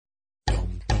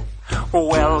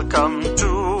Welcome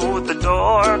to the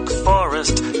Dork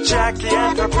Forest. Jackie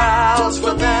and her pals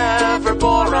will never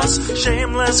bore us.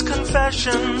 Shameless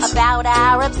confessions about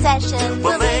our obsession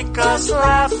will make us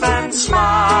laugh and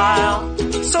smile.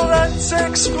 So let's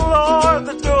explore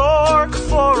the Dork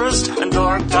Forest and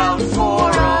dork out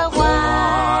for a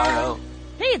while.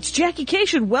 Hey, it's Jackie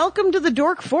Cation. Welcome to the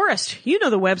Dork Forest. You know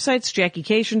the websites,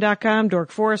 JackieCation.com,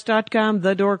 DorkForest.com,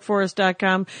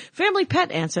 TheDorkForest.com,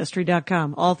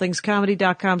 FamilyPetAncestry.com,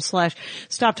 AllThingsComedy.com/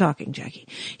 Stop talking, Jackie.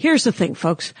 Here's the thing,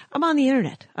 folks. I'm on the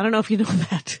internet. I don't know if you know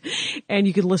that. And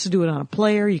you can listen to it on a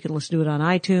player. You can listen to it on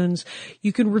iTunes.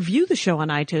 You can review the show on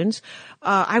iTunes.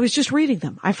 I was just reading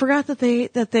them. I forgot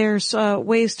that there's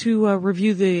ways to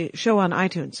review the show on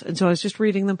iTunes. And so I was just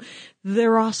reading them.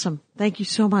 They're awesome. Thank you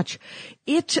so much.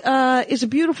 It is a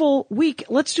beautiful week.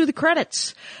 Let's do the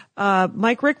credits.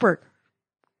 Mike Rickberg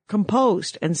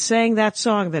composed and sang that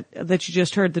song that you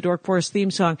just heard, the Dork Forest theme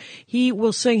song. He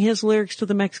will sing his lyrics to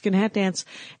the Mexican hat dance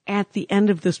at the end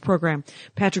of this program.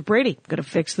 Patrick Brady, gonna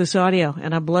fix this audio,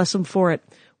 and I bless him for it.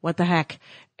 What the heck?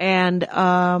 And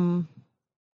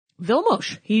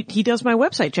Vilmos, he does my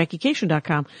website,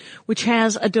 JackieCation.com, which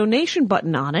has a donation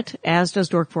button on it, as does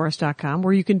DorkForest.com,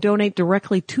 where you can donate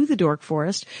directly to the Dork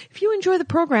Forest. If you enjoy the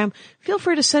program, feel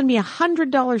free to send me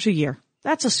 $100 a year.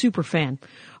 That's a super fan.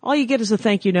 All you get is a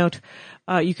thank you note.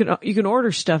 You can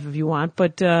order stuff if you want,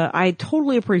 but I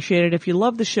totally appreciate it. If you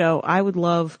love the show, I would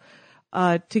love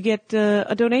to get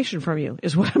a donation from you,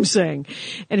 is what I'm saying.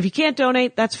 And if you can't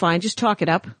donate, that's fine. Just talk it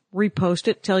up, repost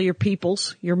it, tell your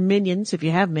peoples, your minions, if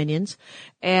you have minions.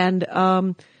 And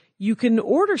you can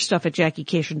order stuff at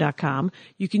JackieCation.com.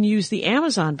 You can use the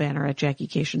Amazon banner at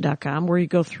JackieCation.com, where you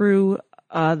go through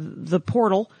the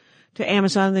portal to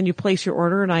Amazon, and then you place your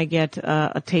order, and I get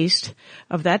a taste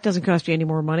of that. Doesn't cost you any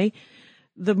more money.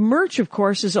 The merch, of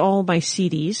course, is all my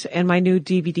CDs and my new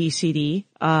DVD CD.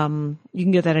 You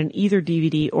can get that in either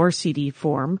DVD or CD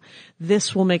form.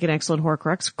 This will make an excellent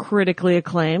Horcrux, critically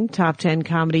acclaimed, top 10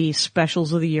 comedy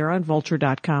specials of the year on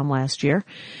Vulture.com last year.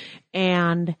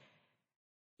 And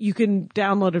you can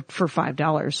download it for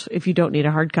 $5 if you don't need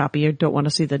a hard copy or don't want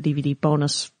to see the DVD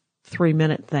bonus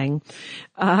 3-minute thing.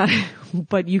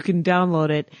 But you can download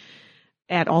it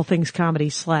at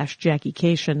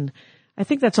allthingscomedy/JackieCation. I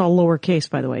think that's all lowercase,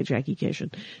 by the way, Jackie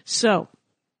Cation. So,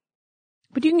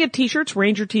 but you can get t-shirts,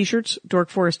 Ranger t-shirts, Dork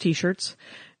Forest t-shirts,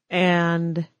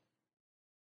 and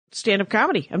stand-up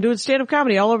comedy. I'm doing stand-up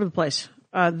comedy all over the place.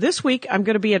 This week, I'm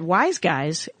going to be at Wise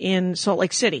Guys in Salt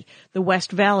Lake City, the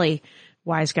West Valley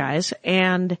Wise Guys,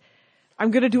 and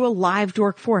I'm going to do a live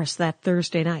Dork Forest that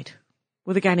Thursday night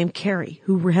with a guy named Kerry,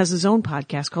 who has his own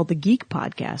podcast called The Geek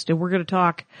Podcast. And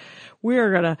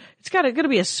it's going to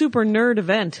be a super nerd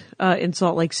event, in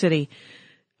Salt Lake City,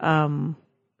 April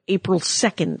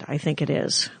 2nd, I think it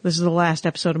is. This is the last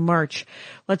episode of March.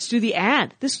 Let's do the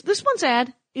ad. This month's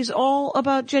ad is all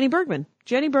about Jenny Bergman.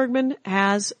 Jenny Bergman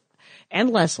and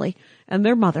Leslie and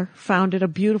their mother founded a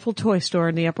beautiful toy store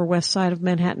in the Upper West Side of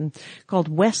Manhattan called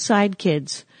West Side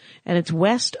Kids. And it's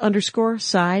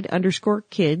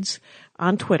West_Side_Kids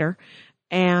on Twitter.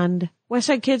 And West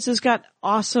Side Kids has got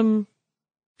awesome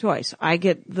toys. I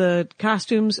get the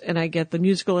costumes and I get the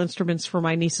musical instruments for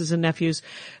my nieces and nephews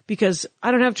because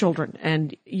I don't have children,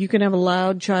 and you can have a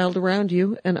loud child around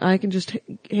you and I can just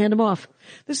hand them off.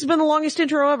 This has been the longest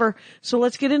intro ever, so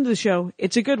let's get into the show.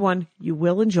 It's a good one. You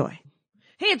will enjoy.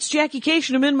 Hey, it's Jackie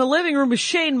Cation. I'm in my living room with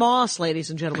Shane Mauss, ladies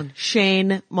and gentlemen.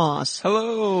 Shane Mauss.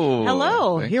 Hello.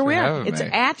 Hello. Thanks Here we for are. having It's me.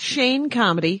 at Shane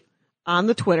Comedy on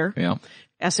the Twitter. Yeah.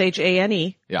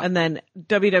 SHANE. Yeah. And then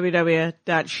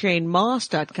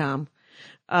www.shanemoss.com.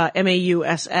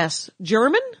 MAUSS.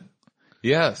 German?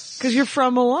 Yes. Because you're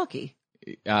from Milwaukee.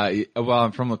 Well,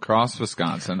 I'm from La Crosse,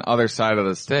 Wisconsin, other side of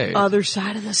the state. Other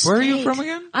side of the state. Where are you from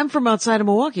again? I'm from outside of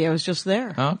Milwaukee. I was just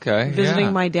there. Okay.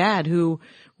 Visiting my dad, who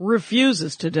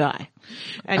refuses to die.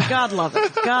 And God love him.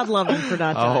 God love him for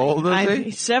not dying. How old is he?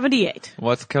 He's 78.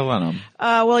 What's killing him?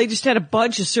 Well, he just had a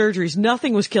bunch of surgeries.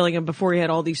 Nothing was killing him before he had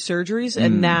all these surgeries.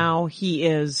 And now he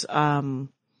is,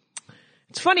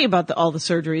 it's funny about all the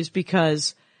surgeries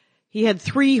because he had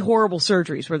 3 horrible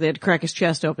surgeries where they had to crack his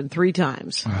chest open 3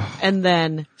 times. And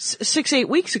then 6-8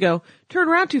 weeks ago,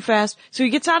 turned around too fast. So he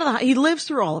gets out of he lives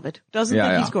through all of it. Doesn't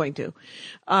think he's going to.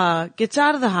 Gets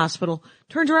out of the hospital,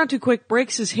 turns around too quick,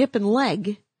 breaks his hip and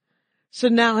leg. So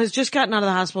now has just gotten out of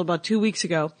the hospital about 2 weeks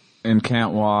ago. And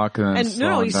can't walk and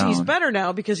no, he's better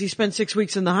now because he spent 6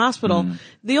 weeks in the hospital.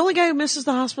 The only guy who misses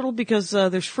the hospital because,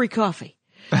 there's free coffee.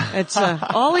 It's,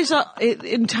 all these,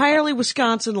 entirely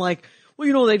Wisconsin, like,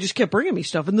 well, they just kept bringing me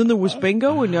stuff. And then there was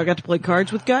bingo and I got to play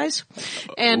cards with guys.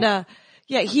 And,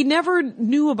 Yeah, he never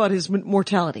knew about his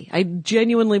mortality. I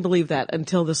genuinely believe that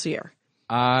until this year.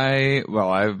 I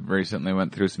recently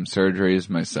went through some surgeries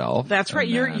myself. That's right.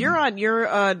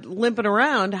 You're limping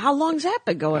around. How long's that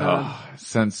been going on?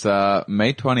 Since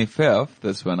May 25th.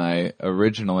 That's when I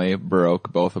originally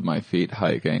broke both of my feet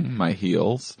hiking, my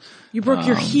heels. You broke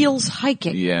your heels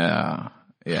hiking. Yeah.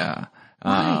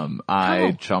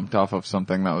 I jumped off of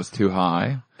something that was too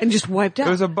high. And just wiped out.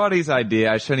 It was a buddy's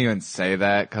idea. I shouldn't even say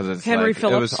that because it's Henry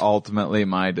Phillips. It was ultimately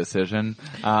my decision.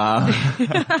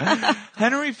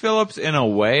 Henry Phillips, in a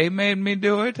way, made me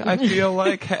do it. I feel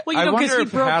like. Well, I wonder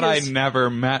if I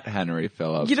never met Henry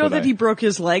Phillips. You know that he broke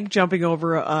his leg jumping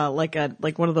over like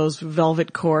one of those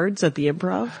velvet cords at the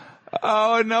Improv.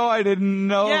 Oh no, I didn't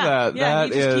know that. Yeah,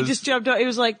 he just jumped out. He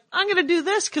was like, "I'm going to do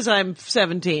this because I'm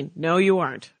 17." No, you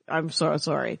aren't. I'm so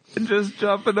sorry. Just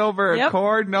jumping over a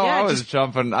cord? No, yeah,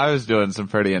 I was doing some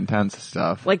pretty intense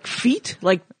stuff. Like feet?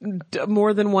 Like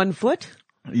more than 1 foot?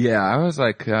 Yeah, I was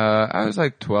like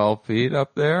 12 feet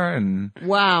up there and.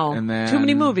 Wow. And then. Too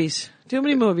many movies,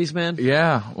 man.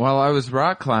 Yeah, well, I was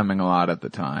rock climbing a lot at the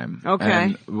time. Okay.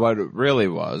 And what it really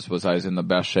was I was in the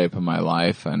best shape of my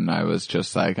life, and I was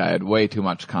just like, I had way too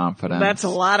much confidence. That's a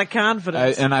lot of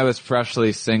confidence. And I was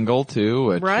freshly single too,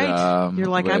 which, right. You're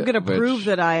like, I'm going to prove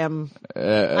that I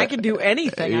can do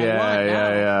anything I want.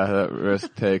 Yeah, that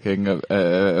risk taking,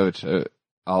 which,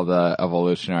 all the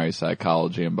evolutionary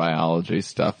psychology and biology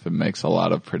stuff, it makes a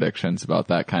lot of predictions about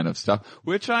that kind of stuff,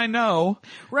 which I know.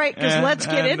 Right, because let's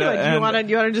get into it. Do you want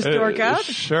to just dork out?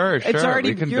 Sure. It's already,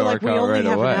 we can you're dork like, we out only right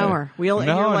have away. an hour.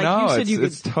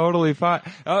 It's totally fine.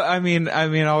 I'm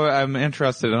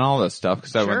interested in all this stuff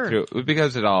because I went through,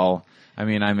 because it all,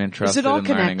 I'm interested in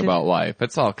learning about life.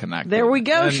 It's all connected. There we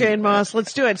go, Shane Mauss.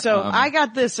 Let's do it. So I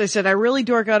got this. I said, I really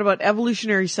dork out about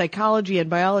evolutionary psychology and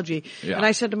biology. Yeah. And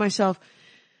I said to myself,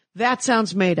 that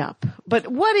sounds made up. But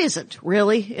what isn't,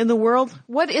 really, in the world?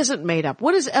 What isn't made up?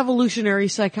 What is evolutionary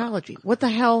psychology? What the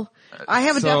hell? I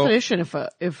have a definition if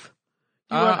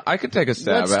I could take a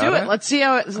stab Let's at do it. Let's see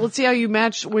how you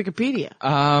match Wikipedia.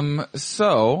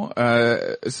 So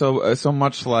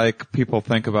much like people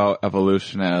think about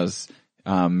evolution as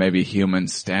maybe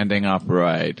humans standing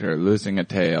upright or losing a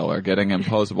tail or getting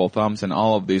imposable thumbs and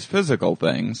all of these physical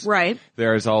things. Right.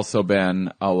 There's also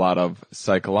been a lot of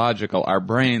psychological. Our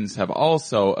brains have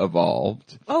also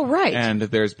evolved. Oh, right. And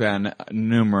there's been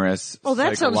numerous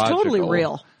that sounds totally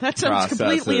real. That sounds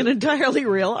completely and entirely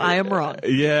real. I am wrong.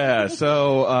 Yeah.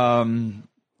 So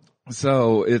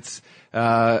it's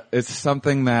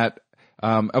something that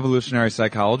evolutionary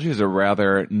psychology is a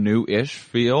rather new-ish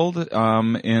field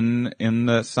in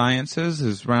the sciences.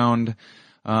 Is around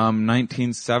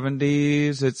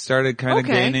 1970s. It started kind of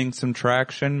gaining some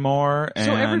traction more.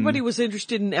 So everybody was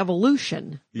interested in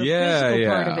evolution, the physical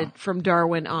part of it from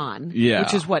Darwin on,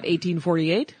 which is what,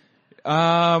 1848?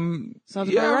 Sounds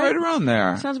about right around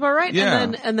there. Sounds about right. Yeah.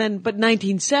 And then, but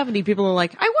 1970, people are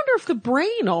like, I wonder if the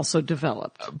brain also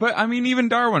developed. But even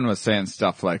Darwin was saying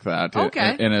stuff like that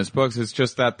in his books. It's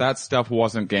just that stuff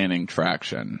wasn't gaining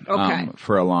traction,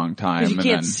 for a long time. Because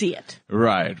you can't see it.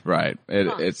 Right.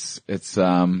 It's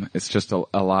just a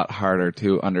lot harder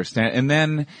to understand. And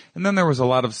then there was a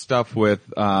lot of stuff with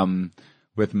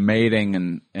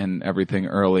mating and everything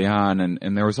early on,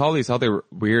 and there was all these other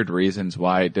weird reasons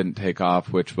why it didn't take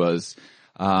off, which was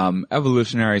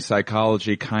evolutionary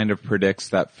psychology kind of predicts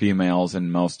that females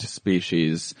in most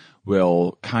species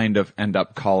will kind of end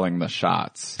up calling the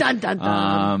shots. Dun dun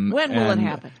dun. When will it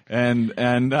happen?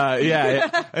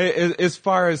 As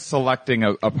far as selecting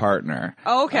a partner.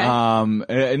 Oh, okay.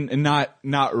 And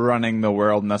not running the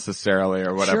world necessarily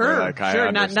or whatever. Sure, I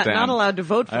understand. Not allowed to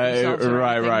vote for themselves.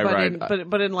 Right.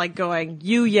 But in like going,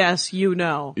 you yes, you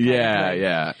no.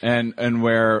 Yeah. And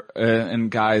where and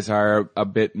guys are a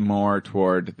bit more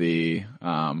toward the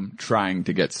trying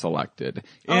to get selected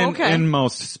in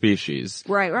most species.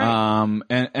 Right.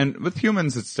 And with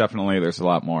humans, it's definitely, there's a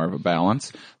lot more of a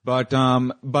balance. But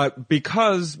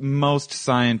because most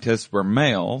scientists were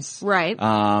males. Right.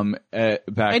 Back then.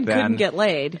 And couldn't get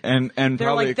laid. And they're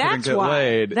probably like, couldn't get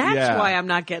laid. That's why I'm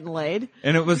not getting laid.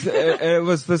 And it was, it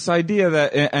was this idea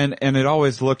that, and it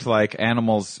always looked like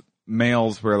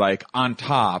males were like on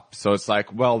top. So it's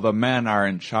like, well, the men are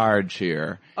in charge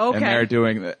here. Okay. And they're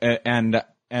doing, and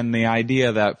the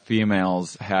idea that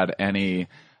females had any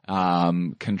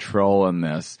control in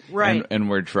this, right? And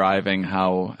we're driving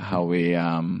how we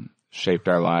shaped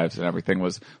our lives and everything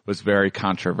was very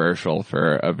controversial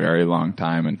for a very long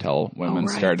time until women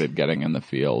started getting in the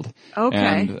field.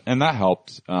 Okay, and that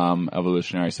helped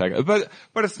evolutionary psychology.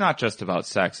 But it's not just about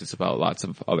sex; it's about lots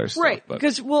of other stuff. Right?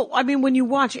 Because when you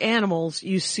watch animals,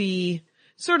 you see.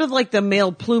 Sort of like the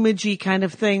male plumagey kind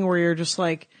of thing where you're just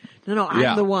like, no,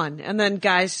 I'm the one. And then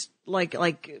guys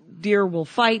like deer will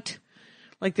fight.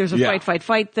 Like there's a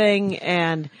fight thing,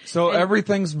 and so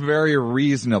everything's very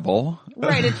reasonable,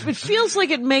 right? It feels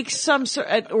like it makes some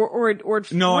sort or it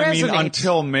no, resonates. I mean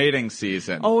until mating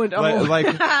season.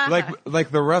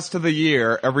 Like the rest of the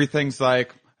year, everything's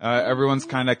like everyone's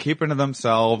kind of keeping to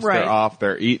themselves. Right. They're off.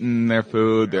 They're eating their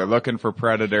food. They're looking for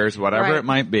predators, whatever it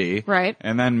might be. Right.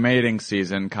 And then mating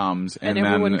season comes, and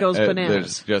everyone then goes bananas.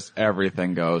 There's just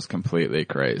everything goes completely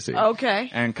crazy.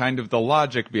 Okay. And kind of the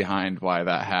logic behind why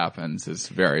that happens is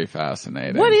very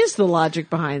fascinating. What is the logic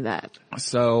behind that?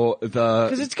 So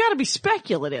because it's got to be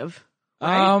speculative.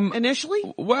 Right?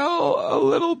 Initially? Well, a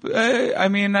little bit. I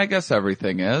mean, I guess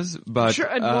everything is, but. Sure.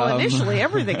 Well, initially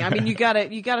everything. I mean, you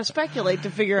gotta speculate to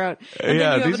figure out. And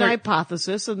then you have an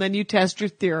hypothesis, and then you test your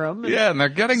theorem. Yeah, and they're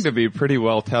getting to be pretty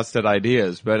well tested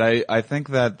ideas, but I think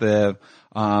that the,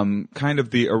 kind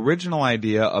of the original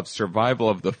idea of survival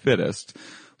of the fittest,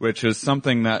 which is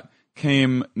something that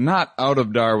came not out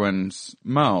of Darwin's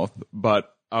mouth,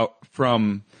 but out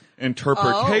from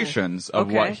interpretations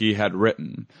of what he had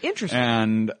written. Interesting.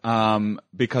 And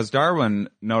because Darwin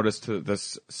noticed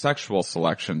this sexual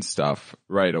selection stuff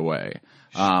right away,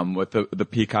 with the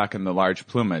peacock and the large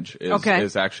plumage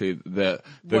is actually the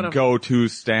go-to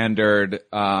standard,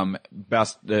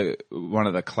 best, one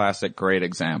of the classic great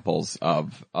examples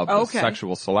of the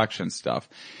sexual selection stuff.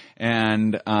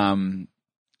 And the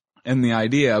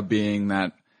idea being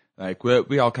that like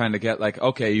we all kind of get like,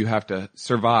 okay, you have to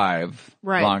survive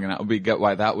long enough. We get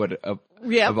why that would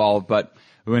evolve, but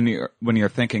when you're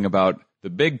thinking about the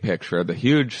big picture, the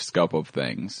huge scope of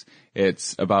things,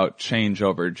 it's about change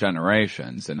over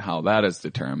generations, and how that is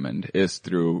determined is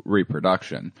through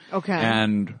reproduction. Okay.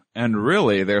 And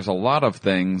really, there's a lot of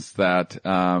things that,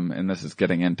 and this is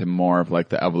getting into more of like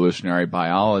the evolutionary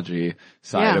biology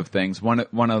side of things. One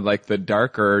of like the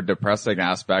darker, depressing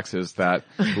aspects is that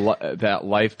that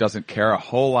life doesn't care a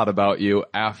whole lot about you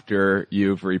after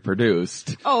you've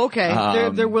reproduced. Oh, okay.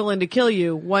 They're willing to kill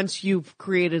you once you've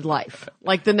created life,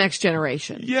 like the next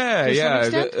generation. Yeah, to some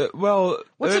extent? Well,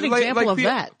 what's an example of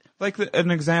that?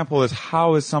 An example is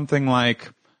how is something like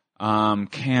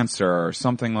cancer or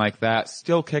something like that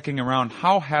still kicking around?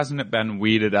 How hasn't it been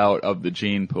weeded out of the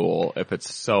gene pool if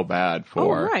it's so bad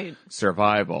for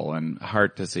survival and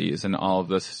heart disease and all of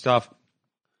this stuff?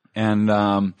 And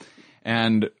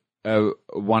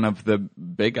one of the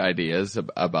big ideas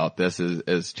about this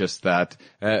is just that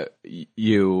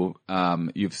you've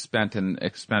spent and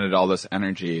expended all this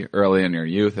energy early in your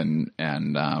youth, and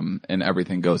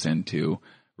everything goes into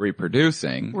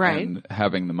reproducing and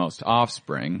having the most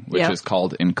offspring, which is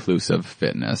called inclusive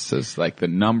fitness. Is like the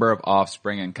number of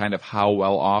offspring and kind of how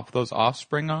well off those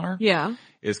offspring are. Yeah.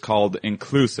 Is called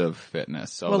inclusive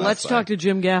fitness. So let's talk to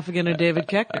Jim Gaffigan and David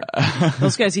Keckner.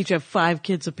 Those guys each have 5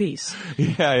 kids apiece.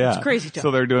 Yeah. It's crazy talk.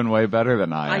 So they're doing way better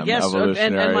than I am. I guess,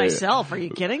 and myself. Are you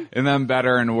kidding? And then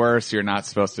better and worse, you're not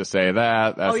supposed to say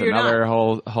that. That's another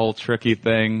whole tricky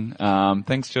thing.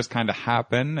 Things just kind of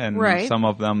happen, and some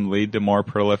of them lead to more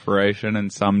proliferation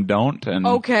and some don't. And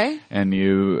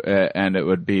and it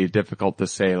would be difficult to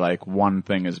say like one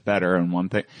thing is better and one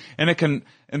thing,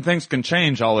 and things can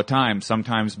change all the time.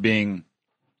 Sometimes being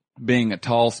a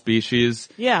tall species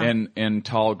in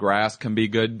tall grass can be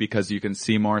good because you can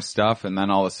see more stuff, and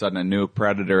then all of a sudden a new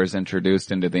predator is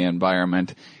introduced into the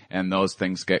environment, and those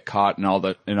things get caught, and all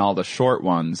the short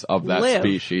ones of that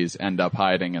species end up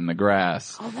hiding in the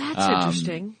grass. Oh, that's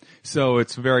interesting. So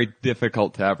it's very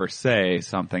difficult to ever say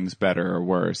something's better or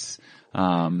worse.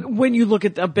 When you look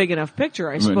at a big enough picture,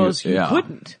 I suppose you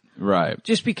couldn't. Right.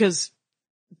 Just because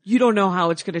you don't know how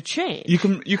it's going to change.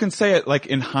 You can say it like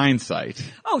in hindsight.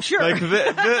 Oh, sure. Like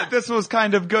this was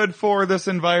kind of good for this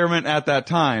environment at that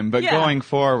time, but going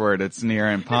forward, it's near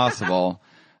impossible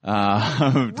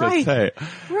to say.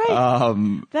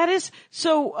 Right. That is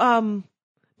so.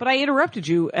 But I interrupted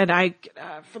you, and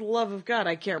for the love of God,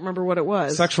 I can't remember what it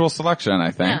was. Sexual selection,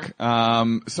 I think.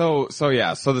 Yeah. So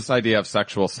this idea of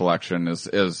sexual selection is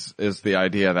the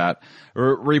idea that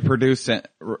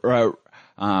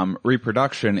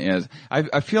reproduction is,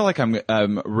 I feel like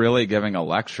I'm really giving a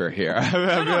lecture here.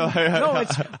 No,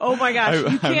 it's, oh my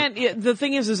gosh, you can't, the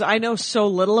thing is I know so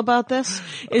little about this,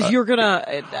 you're gonna,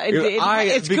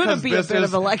 it's gonna be a bit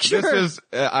of a lecture.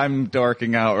 I'm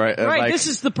dorking out, right? Right, like, this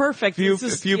is the perfect, few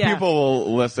people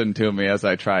will listen to me as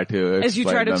I try to explain. As you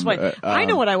try to explain. I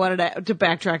know what I wanted to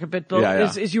backtrack a bit, Bill,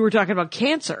 is you were talking about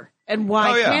cancer. And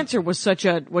why cancer was such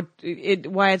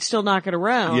why it's still knocking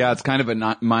around. Yeah, it's kind of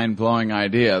a mind-blowing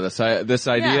idea. This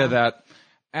idea that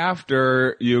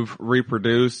after you've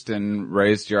reproduced and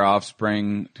raised your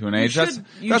offspring to an age. That's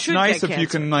nice if you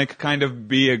can like kind of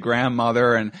be a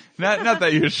grandmother, and not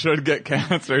that you should get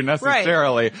cancer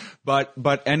necessarily, but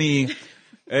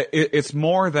it's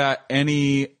more that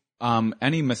any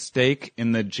mistake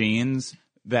in the genes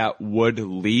that would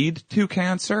lead to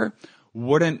cancer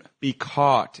wouldn't be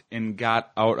caught and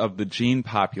got out of the gene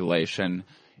population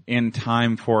in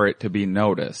time for it to be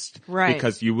noticed. Right.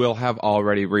 Because you will have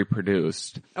already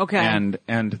reproduced. Okay.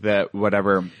 And that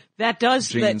whatever that does,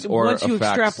 genes that or once you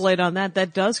effects, extrapolate on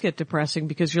that does get depressing,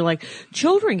 because you're like,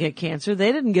 children get cancer.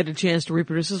 They didn't get a chance to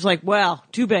reproduce. It's like, well,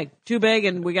 too big,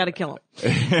 and we got to kill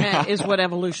them, is what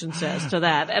evolution says to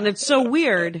that. And it's so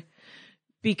weird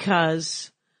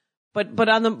because, but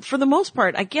for the most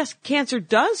part, I guess cancer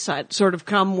does sort of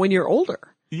come when you're older.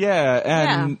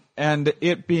 Yeah. And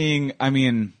it being, I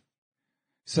mean,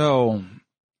 so,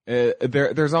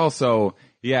 there's also,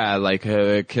 like,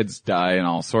 kids die in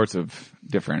all sorts of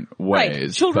different ways.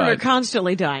 Right. Children are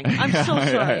constantly dying. I'm so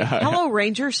sorry. Hello,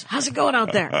 Rangers. How's it going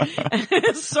out there?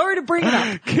 Sorry to bring it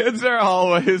up. Kids are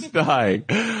always dying.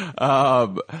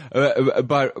 But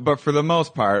for the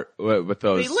most part, with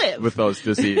those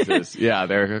diseases,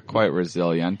 they're quite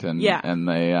resilient and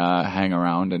they, hang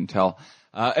around until,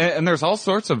 and there's all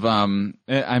sorts of, I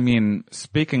mean,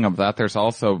 speaking of that, there's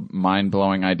also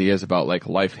mind-blowing ideas about like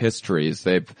life histories.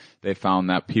 They found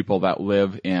that people that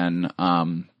live in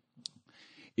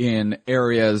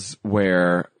areas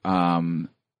where the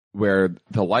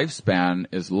lifespan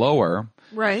is lower,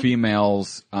 right,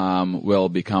 females, will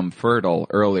become fertile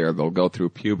earlier. They'll go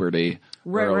through puberty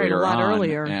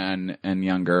earlier. And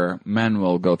younger men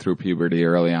will go through puberty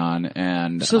early on,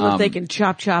 and so that they can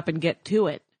chop and get to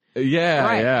it.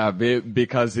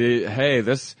 Because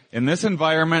in this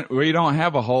environment we don't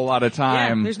have a whole lot of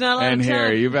time. Yeah, there's not a lot of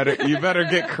time. You better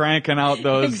get cranking out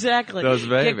those those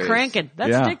babies. Get cranking.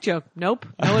 That's a dick joke. Nope,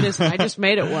 no it isn't. I just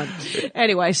made it one.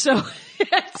 Anyway, so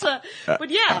it's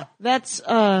but that's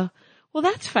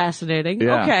that's fascinating.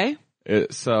 Yeah. Okay.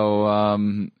 So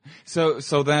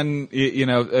then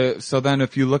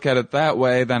if you look at it that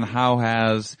way, then how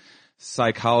has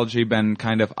psychology been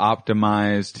kind of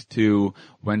optimized to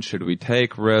when should we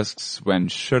take risks, when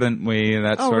shouldn't we,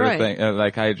 that sort of thing.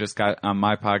 Like I just got on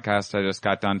my podcast, I just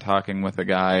got done talking with a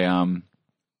guy,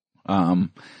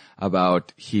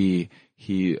 about he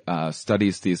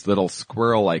studies these little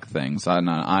squirrel-like things on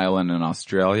an island in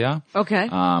Australia. Okay.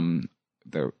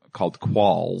 They're called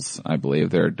qualls, I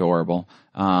believe. They're adorable.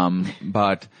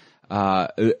 But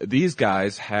these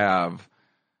guys have,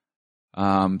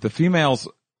 the females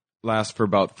last for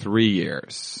about 3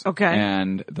 years. Okay.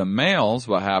 And the males,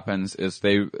 what happens is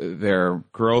their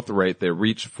growth rate, they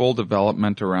reach full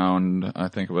development around, I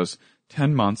think it was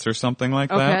 10 months or something like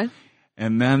that.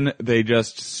 And then they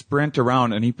just sprint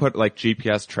around, and he put like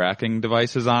GPS tracking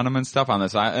devices on them and stuff on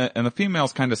this. And the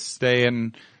females kind of stay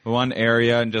in one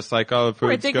area and just like, the food's good here.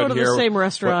 Right, they go to the same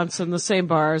restaurants and the same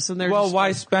bars, and they're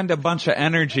why spend a bunch of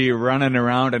energy running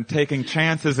around and taking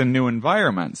chances in new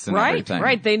environments and everything?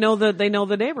 Right. They know the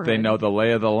neighborhood. They know the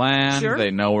lay of the land. Sure.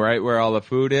 They know right where all the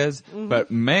food is. Mm-hmm.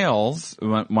 But males,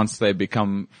 once they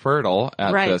become fertile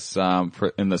at this,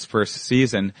 in this first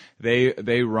season,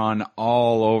 they run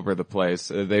all over the place.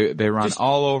 They run just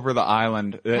all over the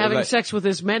island. Having sex with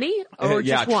as many? Or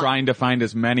just one? Trying to find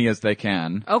as many as they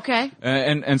can. Okay.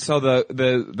 And so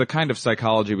the kind of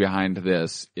psychology behind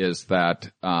this is that,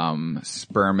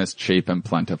 sperm is cheap and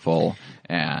plentiful,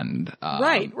 and,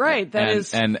 and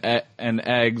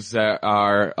eggs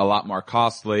are a lot more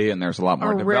costly, and there's a lot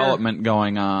more development rare.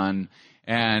 Going on.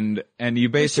 And you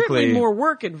basically, there's certainly more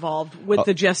work involved with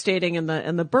the gestating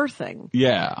and the birthing.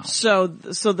 Yeah. So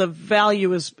the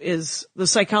value is the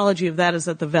psychology of that is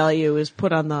that the value is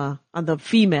put on the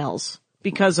females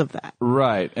because of that.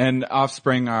 Right. And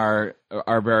offspring are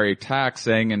very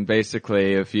taxing, and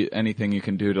basically anything you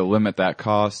can do to limit that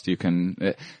cost, you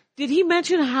can. Did he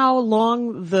mention how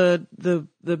long the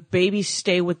babies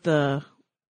stay with the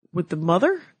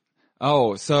mother?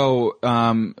 Oh, so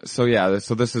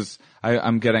this is,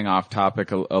 I'm getting off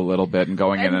topic a little bit and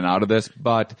going in and out of this,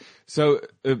 but so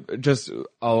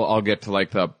I'll get to like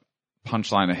the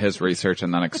punchline of his research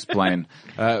and then explain.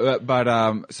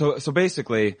 So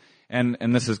basically,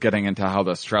 and this is getting into how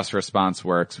the stress response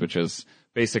works, which is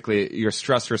basically your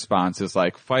stress response is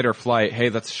like fight or flight. Hey,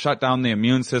 let's shut down the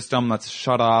immune system. Let's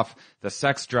shut off the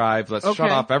sex drive. Let's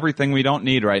shut off everything we don't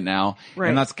need right now. Right.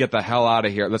 And let's get the hell out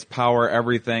of here. Let's power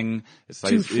everything. It's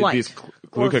like these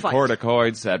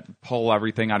glucocorticoids that pull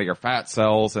everything out of your fat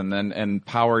cells and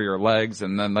power your legs.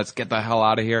 And then let's get the hell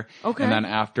out of here. Okay. And then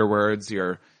afterwards,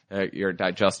 your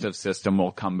digestive system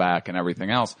will come back and everything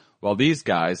else. Well, these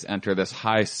guys enter this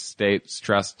high state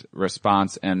stressed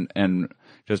response and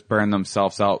just burn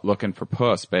themselves out looking for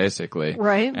puss, basically.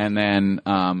 Right. And then,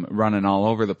 running all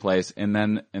over the place. And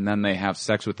then they have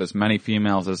sex with as many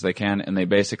females as they can, and they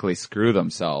basically screw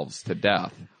themselves to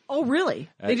death. Oh, really?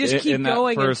 They just keep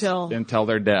going until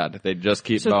they're dead. They just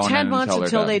keep boning 10 months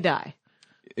until they dead. die.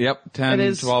 Yep,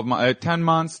 10, 12 months, 10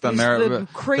 months, then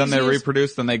then they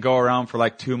reproduce, then they go around for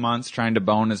like 2 months trying to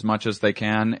bone as much as they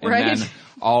can, and then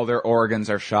all their organs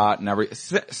are shot and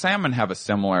salmon have a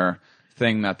similar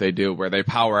thing that they do where they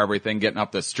power everything getting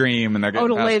up the stream and they're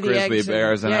getting past grizzly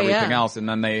bears and everything else, and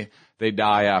then they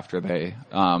die after they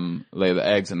lay the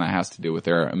eggs, and that has to do with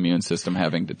their immune system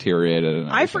having deteriorated. And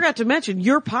I forgot to mention,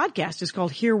 your podcast is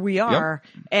called Here We Are,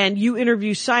 and you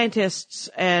interview scientists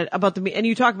and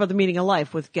you talk about the meaning of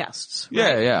life with guests.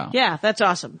 Right? Yeah, that's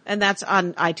awesome. And that's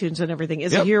on iTunes and everything.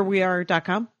 Is it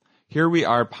hereweare.com?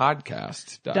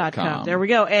 HereWeArePodcast.com. There we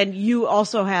go. And you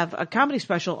also have a comedy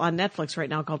special on Netflix right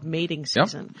now called Mating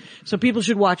Season. So people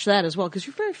should watch that as well, because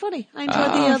you're very funny. I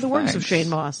enjoy the works of Shane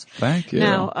Mauss. Thank you.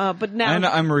 Now, and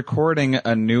I'm recording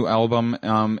a new album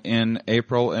in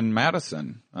April in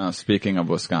Madison. Speaking of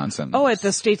Wisconsin. Oh, at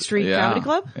the State Street Comedy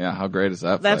Club? Yeah, how great is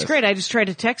that That's place? great. I just tried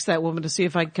to text that woman to see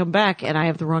if I could come back, and I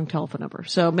have the wrong telephone number.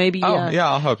 So maybe...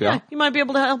 I'll help you. Yeah, you might be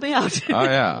able to help me out. Oh,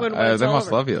 yeah. when They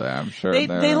must love you there, I'm sure.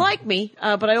 They like me,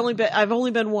 but I've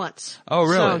only been once. Oh,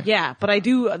 really? So, yeah, but I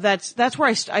do, that's where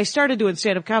I started doing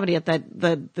stand-up comedy at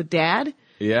the dad.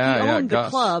 Yeah, he owned the Gus.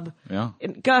 club. Yeah.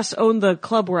 And Gus owned the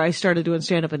club where I started doing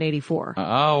stand-up in 84.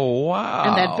 Oh, wow.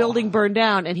 And that building burned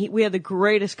down, and we had the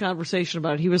greatest conversation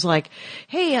about it. He was like,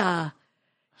 hey,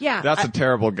 That's a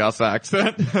terrible Gus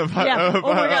accent. Oh my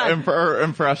God.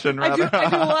 Impression, rather. I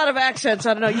do a lot of accents.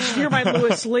 I don't know. You should hear my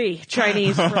Louis Lee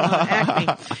Chinese from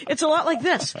Acme. It's a lot like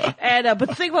this. And, but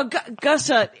the thing about Gus,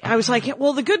 I was like,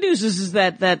 well, the good news is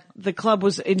that the club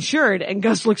was insured. And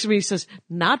Gus looks at me and says,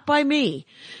 not by me.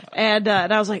 And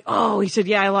I was like, oh, he said,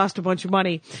 yeah, I lost a bunch of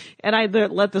money. And I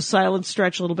let the silence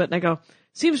stretch a little bit, and I go,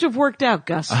 seems to have worked out,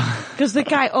 Gus. Cause the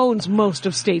guy owns most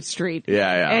of State Street.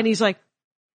 Yeah. And he's like,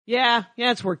 yeah,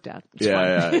 it's worked out. It's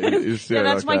fine. Yeah,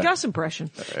 that's my Gus impression.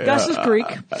 Gus is Greek.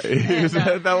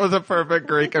 That was a perfect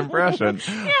Greek impression.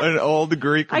 An old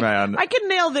Greek man. I can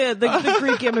nail the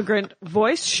Greek immigrant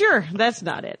voice. Sure, that's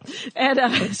not it. And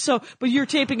but you're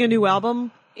taping a new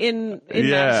album in Madison?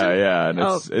 Yeah, and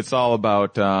it's all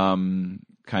about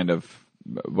kind of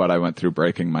what I went through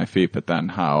breaking my feet, but then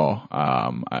how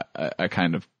I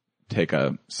kind of take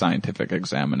a scientific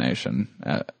examination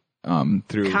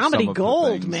through comedy some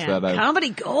gold, of the man. that Comedy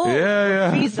gold.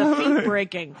 Yeah. Feet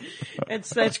breaking.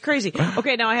 That's crazy.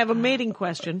 Okay, now I have a mating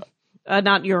question.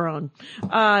 Not your own.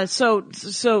 So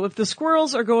if the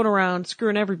squirrels are going around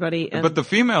screwing everybody, but the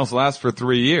females last for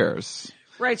 3 years.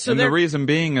 Right, so and the reason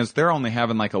being is they're only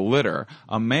having like a litter.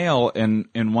 A male in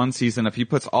one season, if he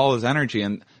puts all his energy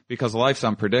in, because life's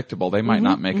unpredictable, they might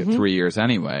not make it 3 years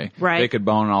anyway. Right. They could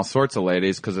bone all sorts of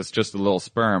ladies because it's just a little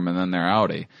sperm and then they're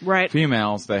outie. Right.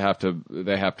 Females, they have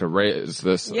to raise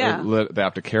this, they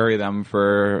have to carry them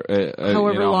for,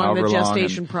 however long the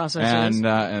gestation process is.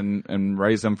 And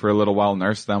raise them for a little while,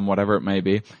 nurse them, whatever it may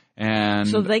be. And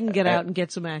so they can get out and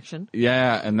get some action.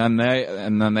 Yeah, and then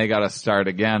they got to start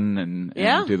again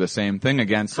and do the same thing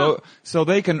again. So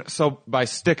by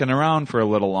sticking around for a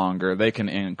little longer, they can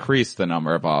increase the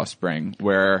number of offspring.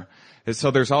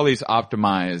 So there's all these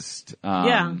optimized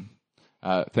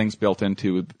things built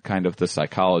into kind of the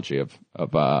psychology of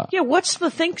what's the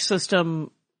think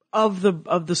system of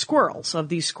the squirrels, of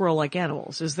these squirrel-like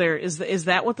animals? Is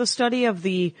that what the study of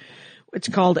it's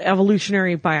called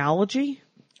evolutionary biology?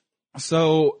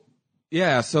 So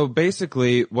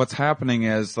basically what's happening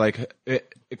is like,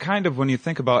 it kind of, when you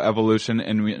think about evolution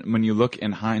and when you look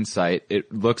in hindsight,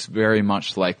 it looks very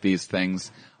much like these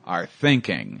things are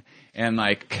thinking and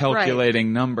like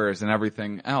calculating numbers and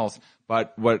everything else.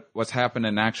 But what's happened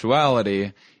in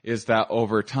actuality is that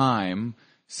over time,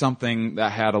 something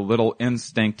that had a little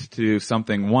instinct to do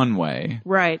something one way.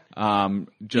 Right.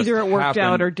 Just either it worked happened.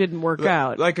 out or didn't work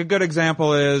out. Like a good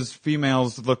example is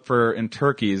females look for, in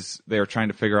turkeys, they're trying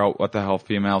to figure out what the hell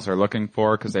females are looking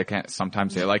for because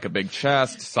sometimes they like a big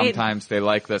chest, sometimes they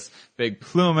like this big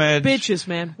plumage. Bitches,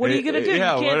 man. What are you gonna do?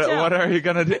 Yeah, what are you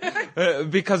gonna do?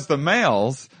 Because the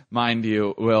males, mind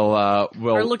you, are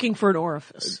looking for an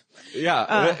orifice.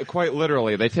 Yeah, quite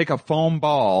literally. They take a foam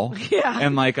ball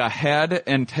and like a head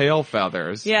and tail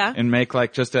feathers and make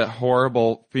like just a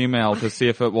horrible female to see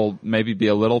if it will maybe be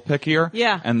a little pickier.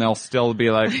 Yeah. And they'll still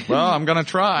be like, well, I'm going to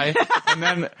try.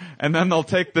 and then they'll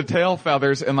take the tail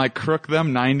feathers and like crook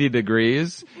them 90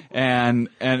 degrees and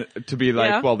to be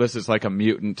like, well, this is like a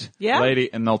mutant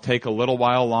lady, and they'll take a little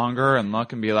while longer and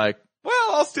look and be like,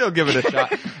 well, I'll still give it a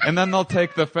shot. And then they'll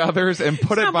take the feathers and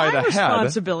put it by the head.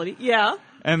 Responsibility. Yeah.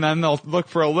 And then they'll look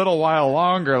for a little while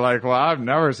longer, like, well, I've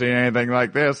never seen anything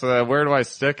like this. Where do I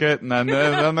stick it? And then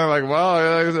they're like,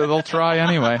 well, they'll try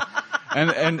anyway.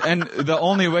 And the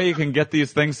only way you can get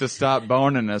these things to stop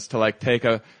boning is to like take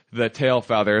the tail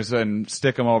feathers and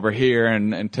stick them over here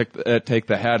and take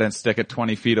the head and stick it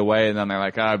 20 feet away. And then they're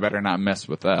like, I better not mess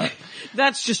with that.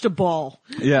 That's just a ball.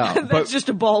 Yeah. That's just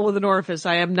a ball with an orifice.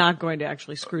 I am not going to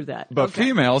actually screw that. But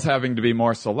females having to be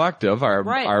more selective are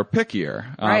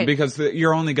pickier. Because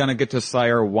you're only going to get to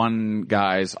sire one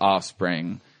guy's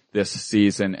offspring this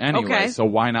season anyway. Okay. So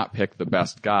why not pick the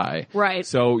best guy? Right.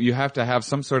 So you have to have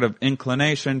some sort of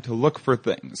inclination to look for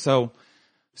things. So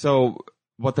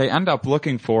what they end up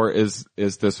looking for is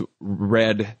this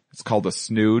red, it's called a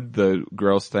snood, the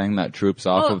gross thing that droops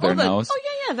off of their nose. Oh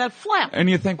yeah, that flap. And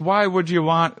you think, why would you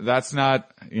want, that's not,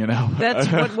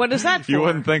 That's, what is that for? You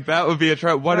wouldn't think that would be a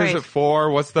trap. What is it for?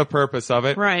 What's the purpose of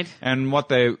it? Right. And what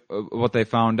they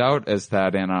found out is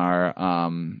that in our,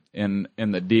 in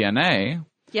the DNA,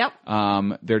 yep.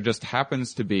 There just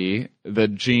happens to be the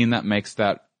gene that makes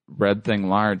that red thing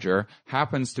larger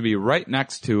happens to be right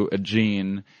next to a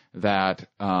gene that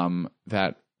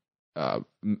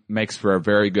makes for a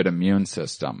very good immune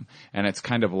system, and it's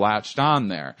kind of latched on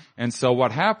there. And so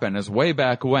what happened is way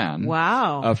back when,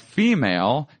 a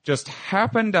female just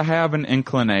happened to have an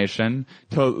inclination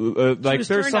to like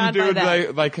there's some dude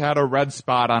like had a red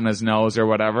spot on his nose or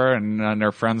whatever, and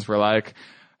her friends were like,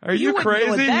 are you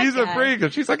crazy? He's a freak.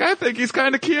 And she's like, I think he's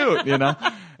kind of cute,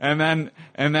 And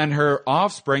then her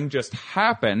offspring just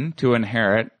happened to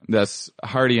inherit this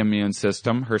hardy immune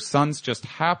system. Her sons just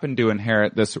happened to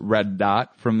inherit this red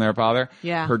dot from their father.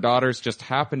 Yeah. Her daughters just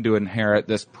happened to inherit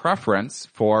this preference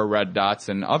for red dots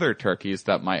in other turkeys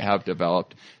that might have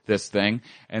developed this thing.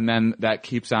 And then that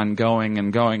keeps on going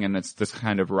and going, and it's this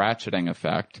kind of ratcheting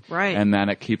effect. Right. And then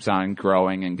it keeps on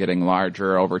growing and getting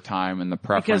larger over time, and the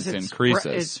preference increases.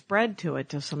 It's spread to it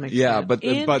to some extent. Yeah, but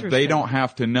they don't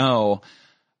have to know,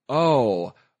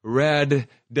 oh, red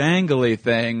dangly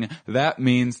thing, that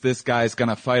means this guy's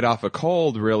gonna fight off a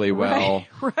cold really well.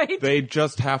 Right. They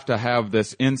just have to have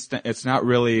this instant, there's not a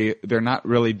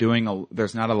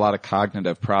lot of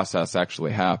cognitive process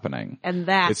actually happening. And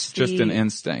it's just an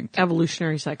instinct.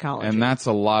 Evolutionary psychology. And that's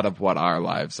a lot of what our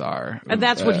lives are. And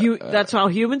that's that's how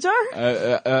humans are?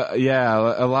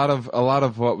 Yeah, a lot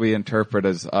of what we interpret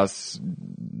as us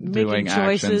doing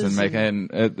actions and making,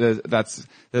 that's,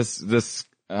 this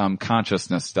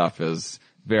consciousness stuff is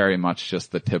very much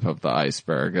just the tip of the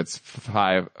iceberg. It's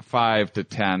 5 to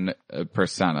 10%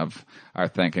 of our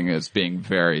thinking is being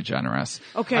very generous.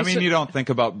 Okay. I mean, you don't think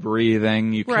about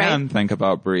breathing. You can think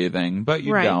about breathing, but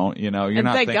you don't, you're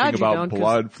not thinking about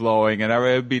blood flowing and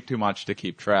it'd be too much to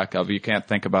keep track of. You can't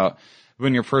think about,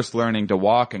 when you're first learning to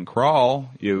walk and crawl,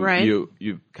 you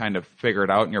kind of figure it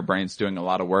out and your brain's doing a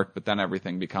lot of work, but then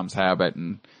everything becomes habit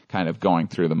and kind of going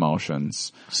through the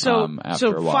motions. So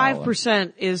after a while.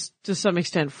 5% is to some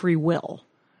extent free will,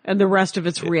 and the rest of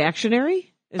it's reactionary?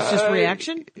 It's just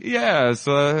reaction? Yeah,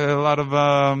 so a lot of,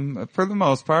 for the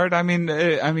most part. I don't mean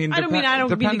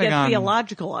to get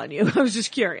theological on you. I was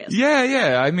just curious.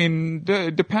 Yeah. I mean,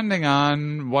 depending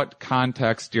on what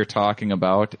context you're talking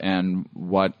about and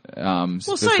what,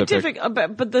 scientific,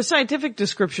 but the scientific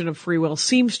description of free will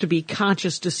seems to be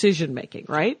conscious decision making,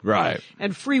 right? Right.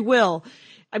 And free will,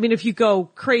 I mean, if you go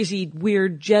crazy,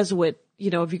 weird Jesuit,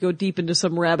 if you go deep into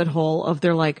some rabbit hole of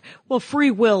they're like, well,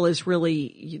 free will is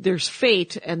really, there's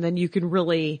fate, and then you can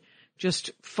really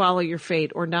just follow your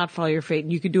fate or not follow your fate,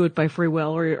 and you can do it by free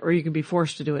will, or you can be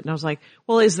forced to do it. And I was like,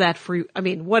 well, is that free? I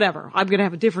mean, whatever. I'm going to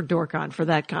have a different dork on for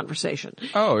that conversation.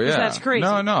 Oh, yeah. That's crazy.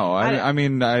 No. I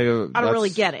don't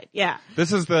really get it. Yeah.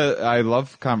 This is I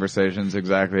love conversations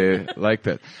exactly like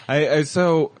that.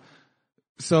 So,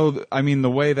 I mean, the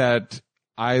way that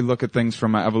I look at things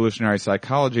from evolutionary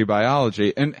psychology,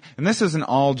 biology, and this isn't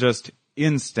all just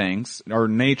instincts or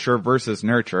nature versus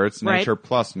nurture. It's nature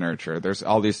plus nurture. There's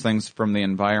all these things from the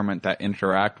environment that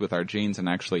interact with our genes and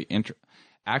actually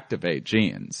activate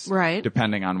genes. Right.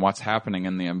 Depending on what's happening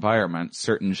in the environment,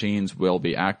 certain genes will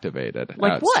be activaed at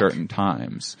certain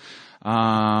times.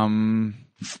 You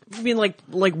mean like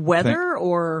weather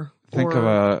or? Think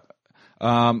of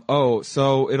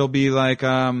so it'll be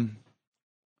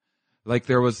like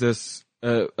there was this,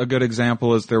 a good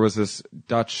example is there was this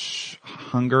Dutch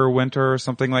hunger winter or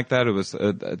something like that. It was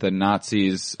the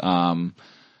Nazis cut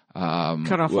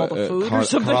off all the food or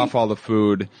something. Cut off all the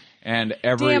food, and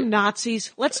damn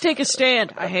Nazis! Let's take a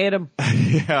stand. I hate them.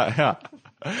 Yeah.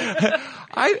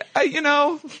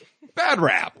 Bad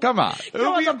rap. Come on. That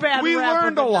was a bad we rap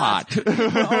learned of a the lot.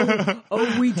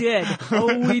 Oh, we did.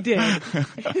 Oh, we did.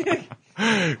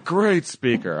 Great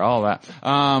speaker. All that.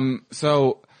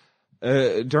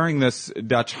 During this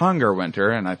Dutch hunger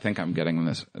winter, and I think I'm getting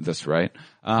this right,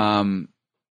 the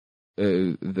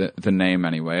name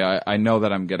anyway. I know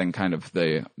that I'm getting kind of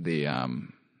the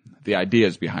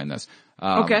ideas behind this,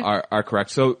 Okay. are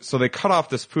correct. So they cut off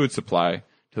this food supply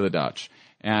to the Dutch.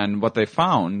 And what they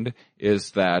found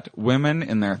is that women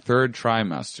in their third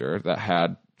trimester that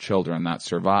had children that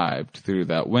survived through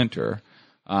that winter,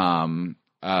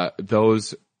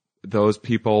 those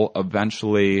people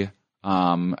eventually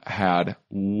had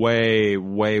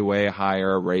way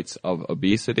higher rates of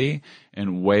obesity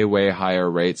and way higher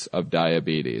rates of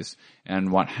diabetes.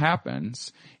 And what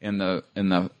happens in the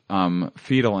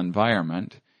fetal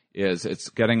environment is it's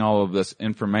getting all of this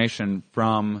information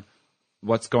from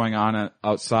what's going on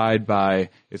outside by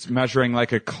it's measuring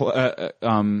like a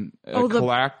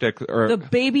galactic or the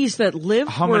babies that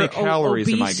lived how were many calories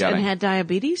am I obese getting? and had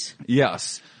diabetes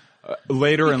Yes.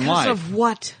 Later in life. because of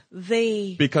what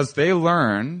they Because they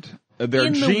learned, their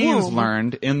In the genes womb.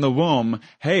 learned in the womb,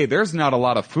 hey, there's not a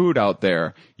lot of food out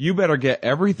there. You better get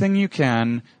everything you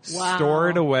can, Wow. store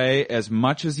it away as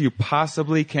much as you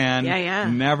possibly can. Yeah.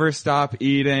 Never stop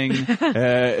eating.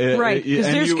 Right,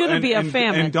 'cause there's gonna be a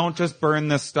famine. And don't just burn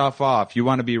this stuff off. You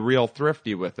want to be real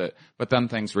thrifty with it. But then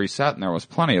things reset and there was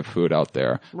plenty of food out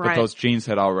there. Right. But those genes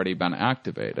had already been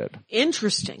activated.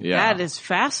 interesting. Yeah. That is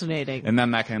fascinating. And then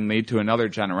that can lead to another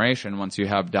generation once you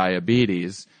have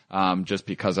diabetes, just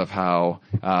because of how,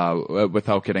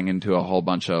 without getting into a whole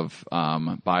bunch of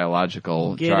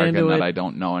biological Get jargon into that it. I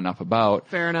don't know enough about.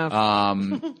 Fair enough.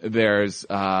 There's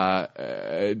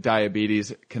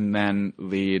diabetes can then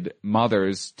lead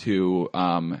mothers to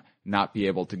not be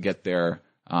able to get their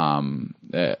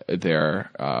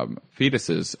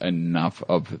fetuses enough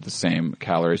of the same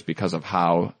calories because of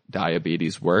how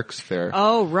diabetes works.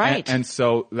 Oh, right. And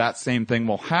so that same thing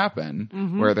will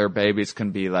happen where their babies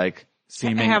can be like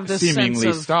Have this sense seemingly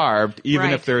of- starved, even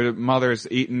Right. if their mother's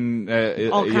eaten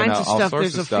all kinds of all stuff. sorts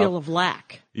There's of a stuff. feel of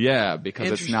lack. Yeah,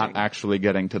 because it's not Interesting. actually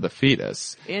getting to the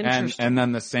fetus. Interesting. And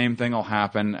then the same thing will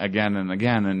happen again and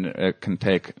again, and it can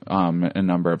take a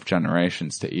number of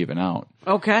generations to even out.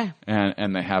 Okay.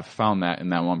 And they have found that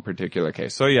in that one particular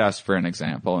case. So yes, for an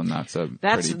example, and that's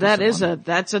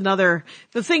another,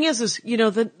 the thing is, you know,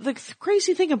 the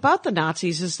crazy thing about the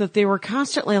Nazis is that they were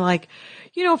constantly like,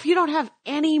 you know, if you don't have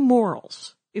any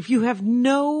morals, if you have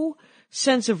no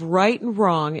sense of right and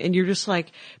wrong, and you're just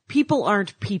like, people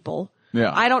aren't people.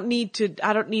 Yeah. I don't need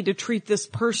to treat this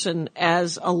person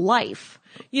as a life.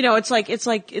 You know, it's like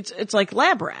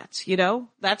lab rats, you know?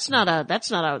 That's not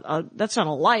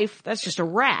a life. That's just a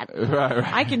rat. Right.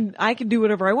 I can do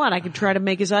whatever I want. I can try to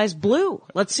make his eyes blue.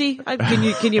 Let's see.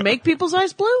 Can you make people's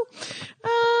eyes blue?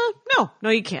 No,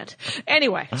 you can't.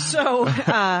 Anyway, so,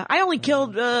 I only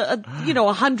killed,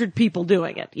 100 people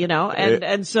doing it, you know?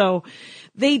 And so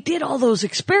they did all those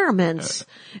experiments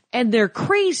and they're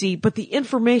crazy, but the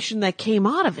information that came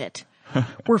out of it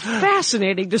were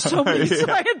fascinating to so many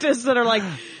scientists that are like,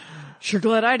 sure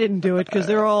glad I didn't do it because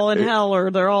they're all in hell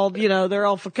or they're all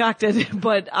concocted.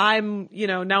 But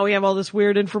now we have all this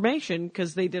weird information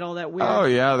because they did all that weird. Oh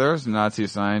yeah, there's Nazi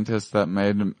scientists that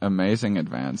made amazing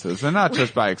advances, and not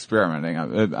just by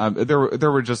experimenting.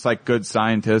 There were just like good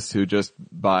scientists who just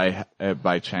by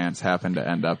chance happened to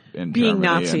end up in Being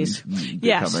Germany Nazis. and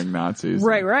Yes. becoming Nazis.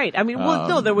 Right. I mean,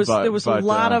 there was a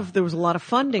lot of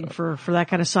funding for that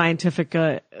kind of scientific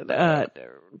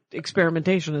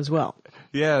experimentation as well.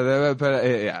 Yeah, but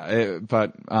I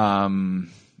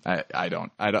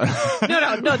don't.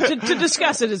 No. To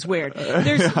discuss it is weird.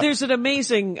 There's an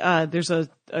amazing, there's a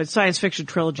science fiction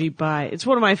trilogy it's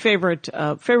one of my favorite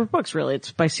books really.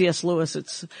 It's by C.S. Lewis.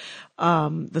 It's,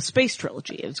 the space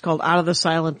trilogy. It's called Out of the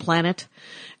Silent Planet.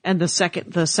 And the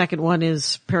second one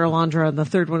is Paralandra, and the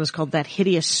third one is called That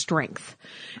Hideous Strength.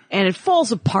 And it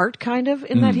falls apart kind of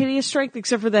in That Hideous Strength,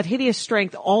 except for That Hideous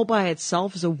Strength all by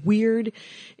itself is a weird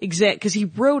because he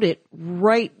wrote it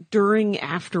right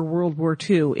after World War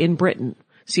II in Britain.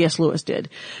 C.S. Lewis did.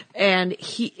 And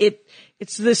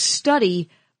it's this study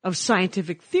of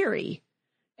scientific theory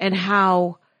and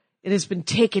how it has been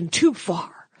taken too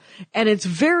far. And it's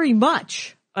very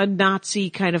much a Nazi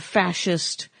kind of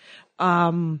fascist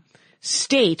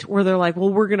state where they're like,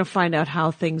 well, we're going to find out how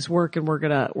things work and we're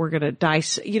going to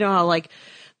dice, you know, how like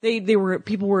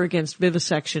people were against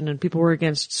vivisection and people were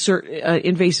against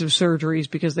invasive surgeries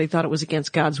because they thought it was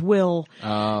against God's will.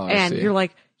 Oh, I and see. you're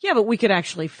like, yeah, but we could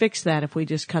actually fix that if we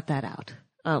just cut that out.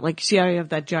 like, see how you have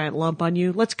that giant lump on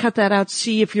you? Let's cut that out.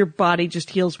 See if your body just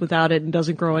heals without it and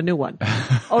doesn't grow a new one.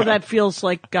 Oh, that feels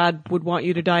like God would want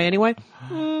you to die anyway?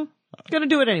 Gonna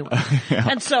do it anyway. Yeah.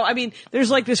 And so, I mean,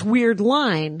 there's like this weird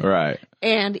line. Right.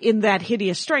 And in That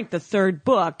Hideous Strength, the third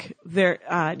book, there,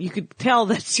 you could tell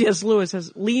that C.S.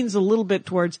 Lewis leans a little bit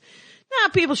towards,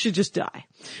 people should just die.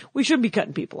 We shouldn't be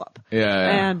cutting people up.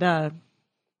 Yeah. And,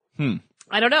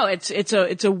 I don't know.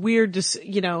 It's a weird,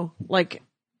 like,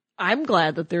 I'm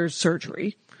glad that there's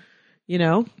surgery,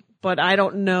 but I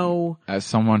don't know. As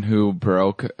someone who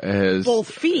broke his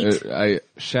both feet, I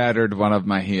shattered one of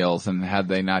my heels, and had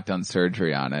they not done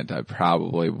surgery on it, I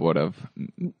probably would have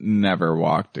never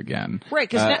walked again. Right,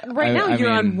 because now you're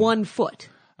on 1 foot.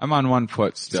 I'm on 1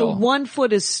 foot still. So 1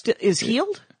 foot is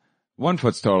healed? 1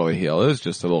 foot's totally healed. It was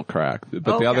just a little crack,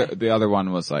 but the other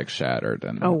one was like shattered,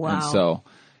 and oh wow. And so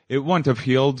it wouldn't have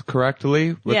healed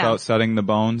correctly without setting the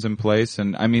bones in place.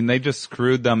 And I mean, they just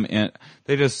screwed them in.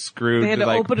 They just screwed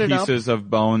like pieces of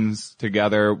bones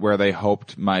together where they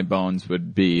hoped my bones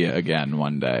would be again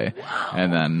one day. Wow.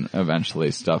 And then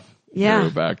eventually stuff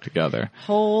grew back together.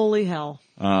 Holy hell.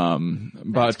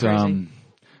 But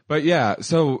yeah,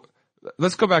 so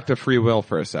let's go back to free will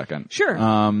for a second.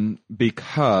 Sure.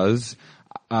 Because,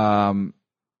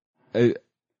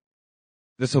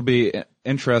 this will be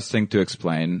interesting to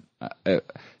explain.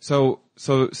 So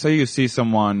say you see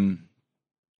someone,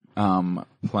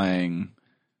 playing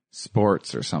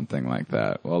sports or something like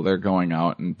that. Well, they're going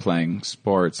out and playing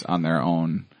sports on their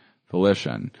own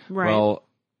volition. Right. Well,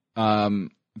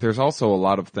 there's also a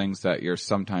lot of things that you're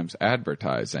sometimes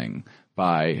advertising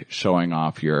by showing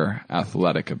off your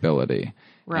athletic ability.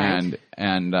 Right.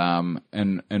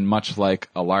 And much like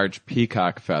a large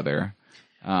peacock feather,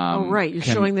 you're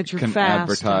showing that you're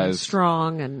fast and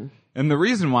strong and the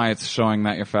reason why it's showing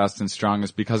that you're fast and strong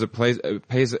is because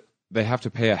they have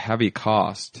to pay a heavy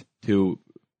cost to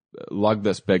lug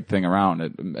this big thing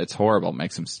around. It's horrible. It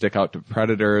makes them stick out to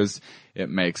predators. It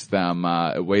makes them,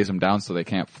 it weighs them down so they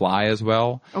can't fly as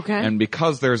well. Okay. And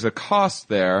because there's a cost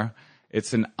there,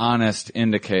 it's an honest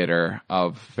indicator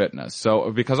of fitness.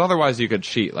 So, because otherwise you could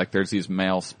cheat. Like there's these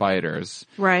male spiders.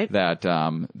 Right. That,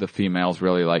 the females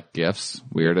really like gifts.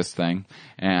 Weirdest thing.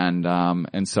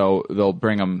 And so they'll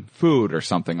bring them food or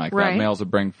something like that. Males will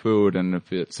bring food, and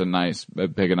if it's a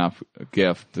big enough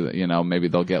gift, maybe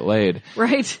they'll get laid.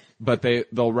 Right. But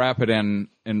they'll wrap it in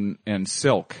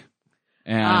silk.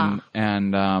 Just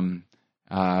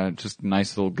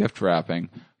nice little gift wrapping.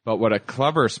 But what a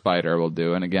clever spider will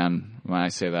do, and again, when I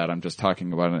say that, I'm just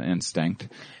talking about an instinct,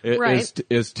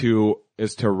 is to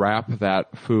wrap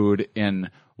that food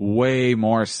in way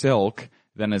more silk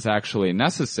than is actually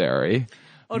necessary.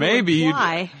 Oh, maybe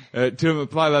to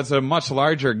imply that's a much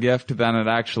larger gift than it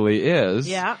actually is.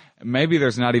 Yeah. Maybe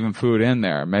there's not even food in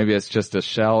there. Maybe it's just a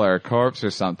shell or a corpse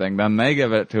or something. Then they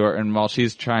give it to her, and while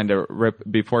she's trying to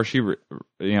before she,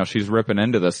 she's ripping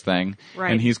into this thing,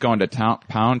 right. And he's going to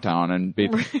Pound Town, and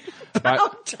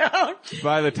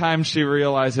by the time she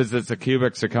realizes it's a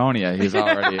cubic zirconia, he's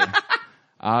already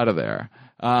out of there.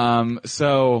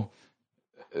 So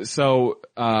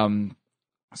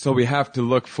we have to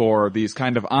look for these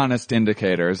kind of honest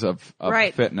indicators of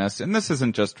fitness. And this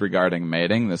isn't just regarding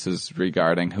mating. This is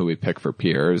regarding who we pick for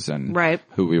peers and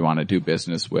who we want to do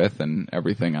business with and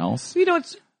everything else.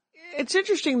 It's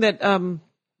interesting that,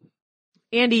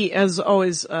 Andy, as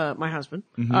always, my husband,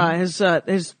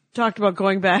 has talked about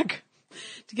going back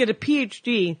to get a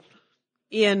PhD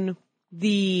in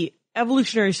the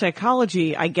evolutionary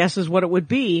psychology, I guess is what it would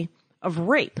be, of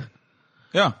rape.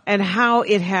 Yeah. And how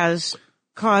it has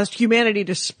caused humanity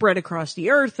to spread across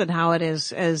the earth, and how it is,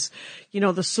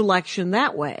 the selection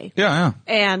that way. Yeah,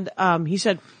 yeah. And, he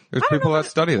said, there's people that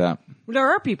study that.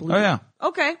 There are people who yeah.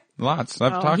 Okay. Lots.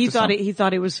 I've talked to some. He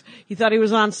thought he was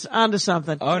onto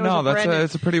something. Oh no,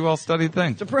 it's a pretty well studied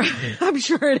thing. I'm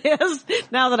sure it is.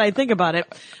 Now that I think about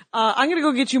it, I'm gonna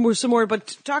go get you some more.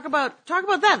 But talk about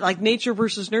that, like nature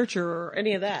versus nurture, or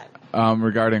any of that.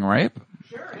 Regarding rape.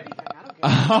 Sure, anything. I don't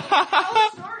care. Tell a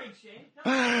story,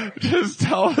 Shane. Just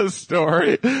tell a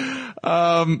story.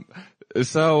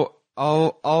 So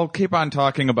I'll keep on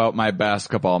talking about my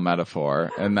basketball metaphor,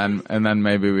 and then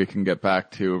maybe we can get back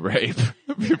to rape.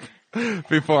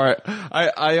 Before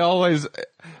I always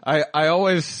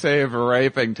save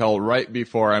raping till right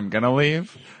before I'm gonna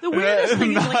leave. The weirdest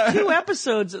thing is, like 2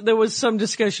 episodes, there was some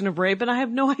discussion of rape, and I have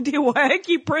no idea why I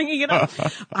keep bringing it up.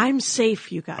 I'm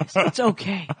safe, you guys. It's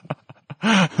okay.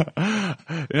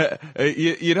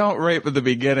 You don't rape at the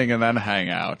beginning and then hang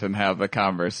out and have the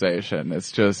conversation.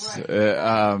 It's just,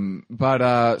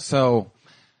 so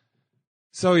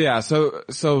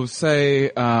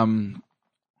say,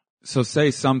 so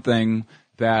say something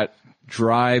that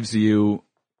drives you,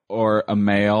 or a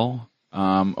male,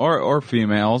 or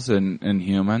females and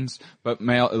humans, but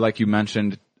male, like you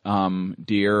mentioned,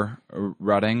 deer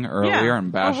rutting earlier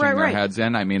and bashing their heads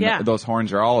in. I mean, those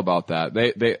horns are all about that.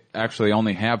 They actually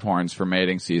only have horns for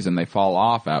mating season. They fall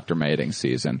off after mating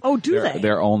season. Oh,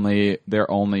 they?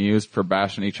 They're only used for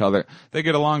bashing each other. They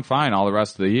get along fine all the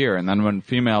rest of the year. And then when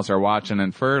females are watching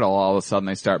and fertile, all of a sudden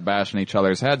they start bashing each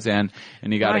other's heads in,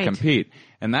 and you gotta compete.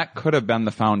 And that could have been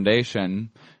the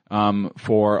foundation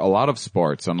for a lot of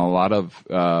sports and a lot of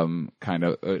kind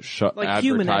of like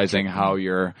advertising how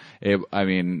you're able, I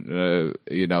mean,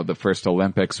 the first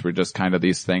Olympics were just kind of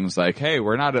these things like, hey,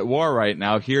 we're not at war right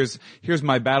now. Here's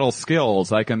my battle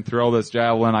skills. I can throw this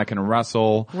javelin. I can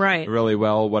wrestle really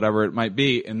well, whatever it might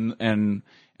be. And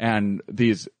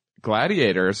these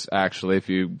gladiators, actually, if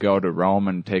you go to Rome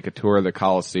and take a tour of the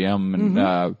Colosseum,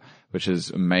 and which is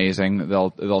amazing,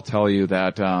 they'll tell you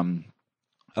that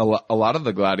a lot of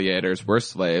the gladiators were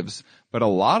slaves, but a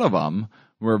lotot of them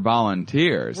were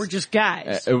volunteers. We're just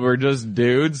guys. We're just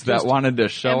dudes that wanted to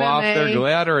show MMA. off their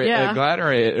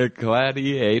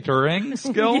gladiatoring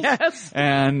skills. Yes.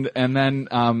 And then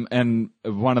and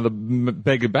one of the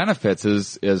big benefits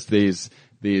is these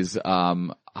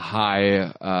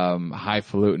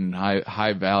highfalutin,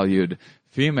 high valued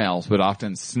females would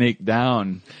often sneak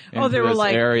down into this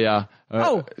area.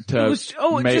 Just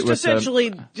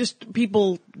essentially just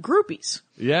people groupies.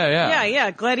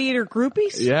 Yeah. Gladiator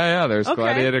groupies. Yeah. There's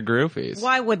gladiator groupies.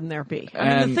 Why wouldn't there be?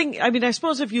 I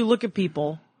suppose if you look at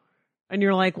people and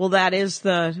you're like, well, that is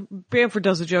Bamford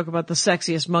does a joke about the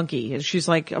sexiest monkey. And she's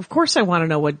like, of course I want to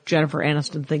know what Jennifer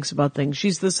Aniston thinks about things.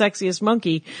 She's the sexiest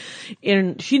monkey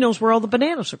and she knows where all the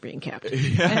bananas are being kept. So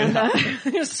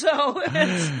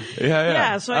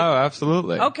it's, So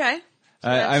absolutely. Okay. So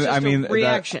I mean,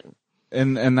 reaction.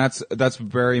 And that's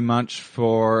very much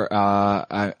for,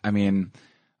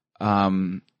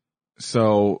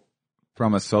 so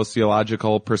from a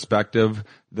sociological perspective,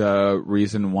 the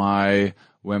reason why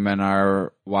women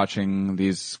are watching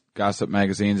these gossip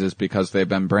magazines is because they've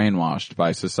been brainwashed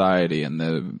by society and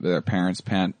their parents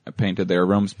painted their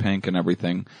rooms pink and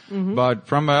everything. But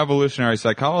from an evolutionary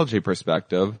psychology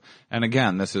perspective, and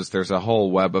again, there's a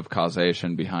whole web of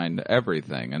causation behind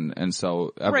everything. And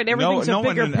so no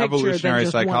one in evolutionary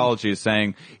psychology is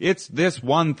saying it's this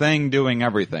one thing doing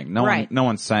everything. No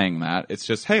one's saying that. It's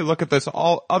just, hey, look at this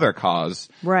all other cause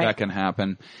that can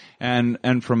happen.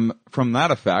 And from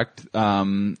that effect,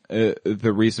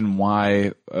 the reason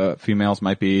why females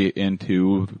might be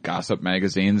into gossip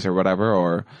magazines or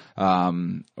whatever,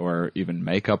 or even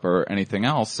makeup or anything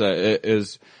else,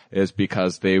 is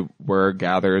because they were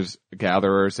gatherers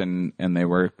and they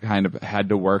were kind of had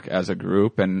to work as a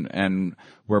group and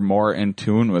were more in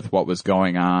tune with what was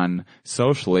going on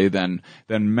socially than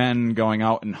men going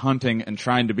out and hunting and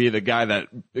trying to be the guy that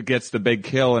gets the big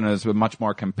kill and is much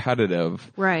more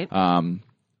competitive.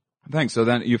 Thing. So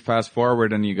then you fast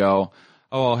forward and you go,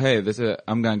 oh, well, hey,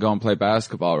 I'm going to go and play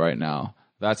basketball right now.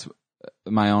 That's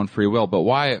my own free will. But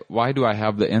why do I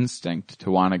have the instinct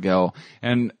to want to go?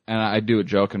 And I do a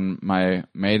joke in my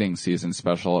mating season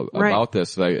special about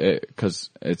this,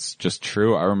 cause it's just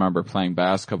true. I remember playing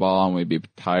basketball and we'd be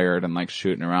tired and like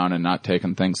shooting around and not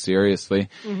taking things seriously.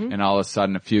 And all of a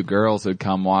sudden a few girls would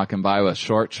come walking by with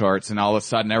short shorts and all of a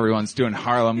sudden everyone's doing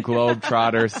Harlem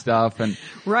Globetrotter stuff and.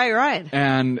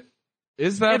 And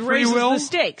is that free will? It raises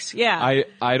the stakes,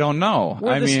 I don't know.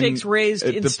 Were the stakes raised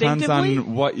instinctively? It depends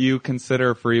on what you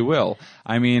consider free will.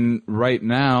 I mean, right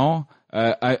now,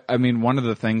 one of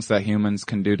the things that humans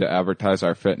can do to advertise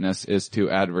our fitness is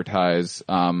to advertise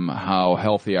how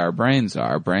healthy our brains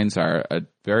are. Brains are a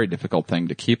very difficult thing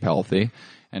to keep healthy.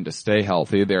 And to stay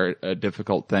healthy, they're a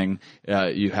difficult thing.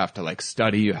 You have to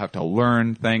study, you have to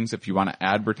learn things. If you want to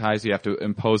advertise, you have to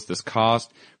impose this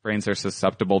cost. Brains are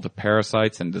susceptible to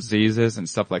parasites and diseases and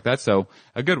stuff like that. So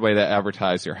a good way to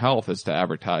advertise your health is to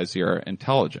advertise your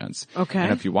intelligence. Okay.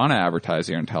 And if you want to advertise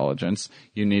your intelligence,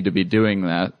 you need to be doing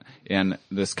that in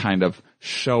this kind of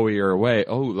showier way.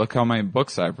 Oh, look how many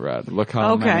books I've read. Look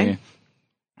how many.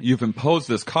 You've imposed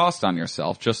this cost on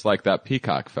yourself, just like that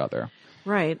peacock feather.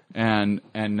 And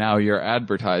now you're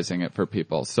advertising it for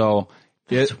people. So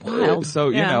that's wild.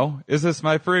 Is this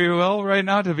my free will right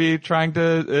now to be trying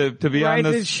to be on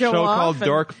this show called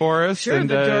Dork Forest? Sure, the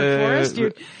Dork Forest.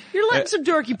 You're letting some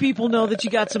dorky people know that you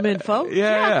got some info.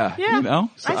 Yeah.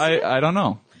 So I don't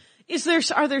know.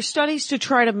 Are there studies to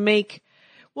try to make,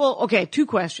 well, okay, two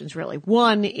questions really.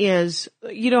 One is,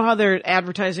 you know how they're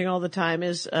advertising all the time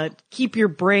is, keep your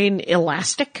brain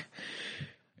elastic?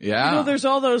 Yeah. There's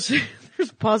all those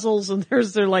there's puzzles and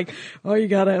they're like, oh, you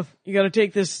gotta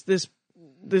take this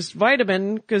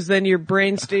vitamin because then your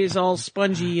brain stays all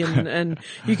spongy and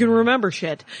you can remember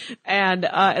shit. And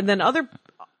then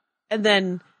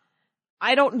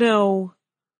I don't know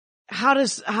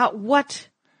what.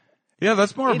 Yeah,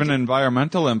 that's more of an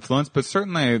environmental influence, but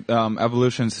certainly,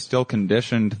 evolution still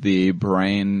conditioned the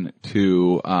brain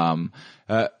to,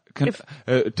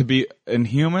 to be in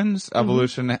humans.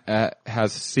 Evolution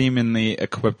has seemingly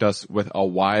equipped us with a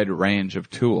wide range of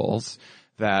tools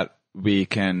that we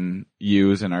can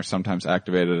use and are sometimes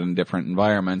activated in different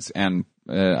environments. And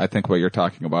I think what you're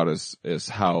talking about is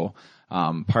how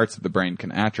parts of the brain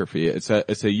can atrophy. It's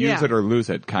a use it or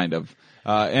lose it kind of.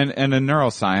 And in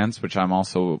neuroscience, which I'm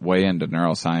also way into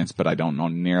neuroscience, but I don't know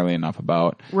nearly enough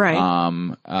about.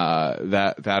 Right.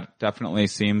 That definitely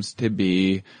seems to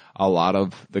be a lot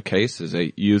of the cases,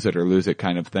 a use it or lose it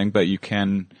kind of thing, but you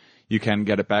can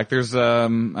get it back. There's,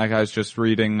 like I was just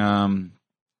reading,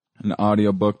 an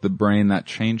audiobook, The Brain That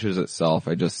Changes Itself.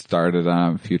 I just started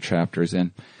a few chapters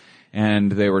in,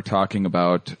 and they were talking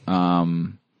about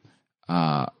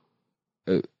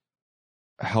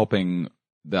helping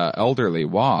the elderly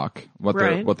walk.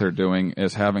 What they're doing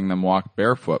is having them walk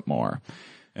barefoot more.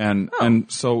 And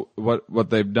so what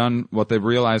they've done, what they've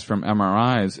realized from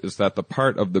MRIs is that the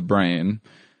part of the brain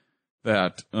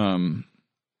that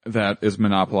is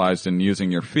monopolized in using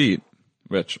your feet,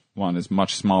 which one is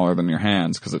much smaller than your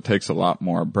hands because it takes a lot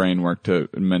more brain work to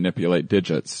manipulate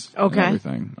digits and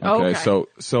everything. Okay.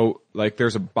 So like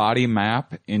there's a body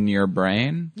map in your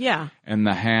brain. Yeah. And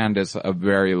the hand is a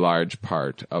very large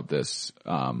part of this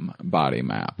body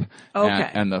map.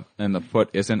 Okay. And the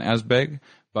foot isn't as big,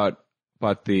 but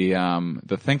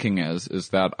the thinking is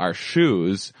that our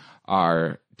shoes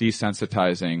are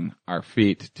desensitizing our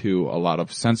feet to a lot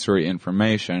of sensory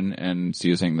information, and it's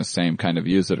using the same kind of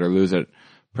use it or lose it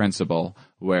principle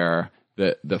where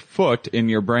the foot in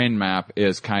your brain map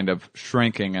is kind of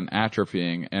shrinking and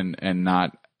atrophying and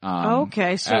not so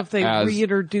if they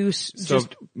reintroduce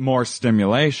just more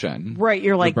stimulation, right,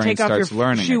 you're like take off your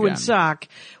shoe again. And sock,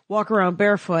 walk around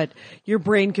barefoot, your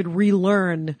brain could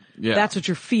relearn that's what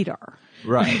your feet are.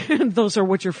 Right. Those are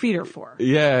what your feet are for.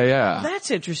 Yeah, yeah.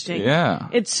 That's interesting. Yeah.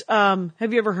 It's have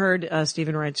you ever heard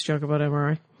Stephen Wright's joke about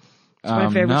MRI? It's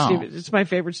my favorite no. It's my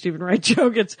favorite Stephen Wright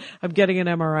joke. I'm getting an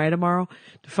MRI tomorrow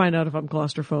to find out if I'm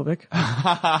claustrophobic.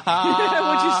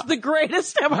 Which is the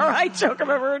greatest MRI joke I've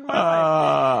ever heard in my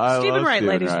life. Stephen Wright,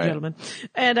 ladies and gentlemen.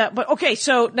 And but okay,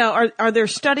 so now are there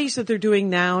studies that they're doing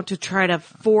now to try to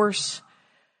force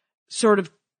sort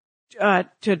of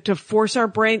to force our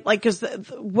brain, like, cause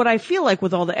what I feel like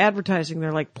with all the advertising,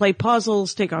 they're like, play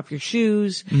puzzles, take off your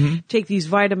shoes, take these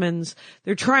vitamins.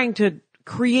 They're trying to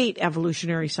create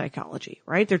evolutionary psychology,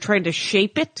 right? They're trying to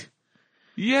shape it.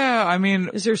 Yeah, I mean,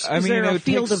 is there a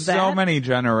field takes of that? So many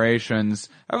generations.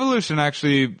 Evolution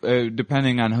actually,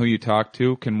 depending on who you talk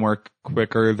to, can work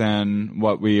quicker than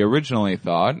what we originally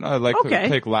thought.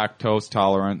 Take lactose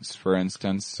tolerance, for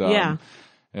instance. Yeah.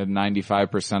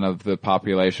 95% of the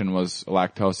population was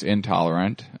lactose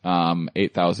intolerant,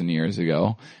 8,000 years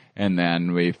ago. And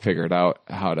then we figured out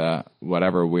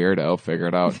whatever weirdo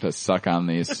figured out to suck on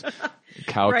these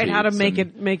cow teats. Right, how to make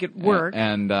it work.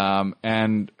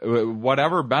 And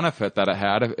whatever benefit that it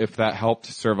had, if that helped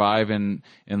survive in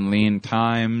lean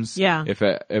times. Yeah. If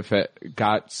it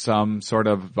got some sort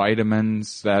of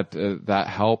vitamins that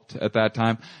helped at that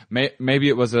time. Maybe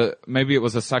it was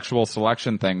a sexual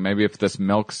selection thing. Maybe if this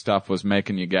milk stuff was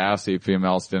making you gassy,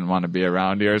 females didn't want to be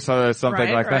around you or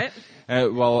something like that.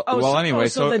 Anyway,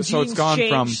 so it's gone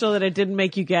from so that it didn't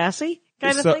make you gassy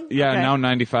kind of thing. Yeah, Now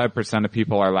 95% of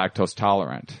people are lactose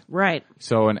tolerant. Right.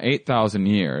 So in 8,000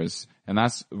 years, and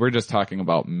we're just talking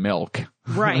about milk.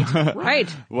 Right.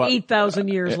 Right. 8,000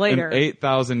 years later. In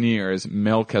 8,000 years,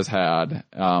 milk has had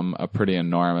a pretty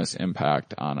enormous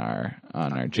impact on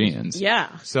our genes.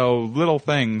 Yeah. So little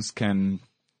things can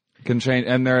change,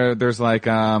 and there's like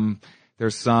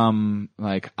there's some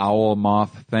like owl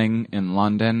moth thing in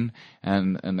London,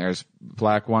 and there's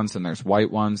black ones and there's white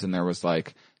ones, and there was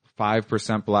like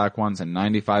 5% black ones and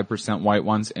 95% white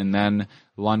ones, and then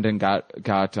London got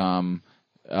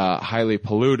highly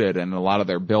polluted, and a lot of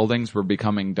their buildings were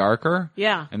becoming darker.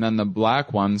 Yeah. And then the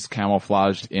black ones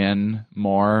camouflaged in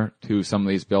more to some of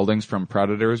these buildings from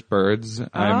predators, birds,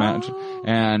 I imagine.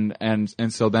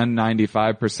 And so then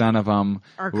 95% of them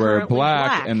were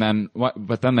black, and then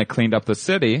but then they cleaned up the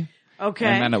city. Okay.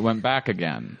 And then it went back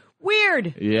again.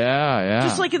 Weird. Yeah.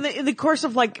 Just like in the course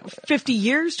of like 50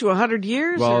 years to 100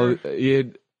 years? Well,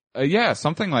 Yeah,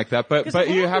 something like that. But Because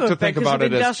you have to think about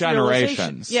it as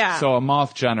generations. Yeah. So a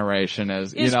moth generation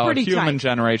is a human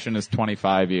generation is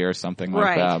 25 years, something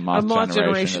like that. A moth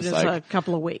generation is like a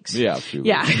couple of weeks. Yeah, a few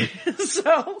weeks.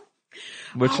 So.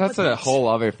 Which that's a whole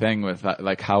other thing with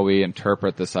like how we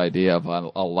interpret this idea of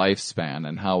a lifespan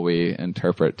and how we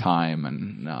interpret time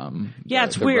and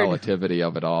it's the weird. relativity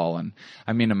of it all. And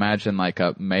I mean, imagine like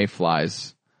a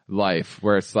mayfly's life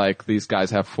where it's like these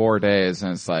guys have 4 days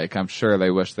and it's like I'm sure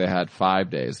they wish they had 5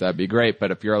 days. That'd be great.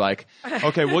 But if you're like,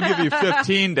 okay, we'll give you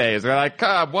 15 days, they're like,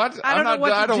 God, what? I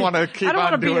don't want to keep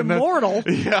on doing this. I don't want to be immortal.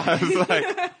 Yeah,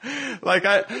 it's like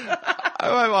I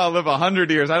want to live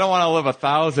 100 years. I don't want to live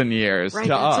 1,000 years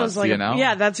to us, like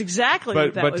yeah, that's exactly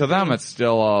what that but to would them be. It's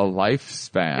still a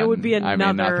lifespan. It would be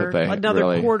another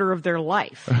quarter of their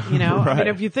life, you know? Right. I mean,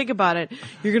 if you think about it,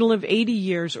 you're going to live 80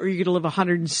 years or you're going to live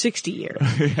 160 years.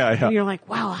 Yeah. And you're like,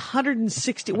 wow,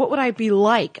 160. What would I be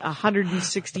like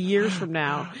 160 years from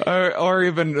now? Or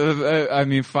even,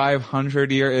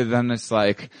 500 years. Then it's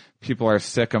like people are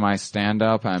sick of my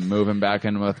stand-up. I'm moving back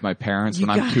in with my parents when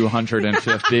I'm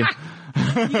 250. You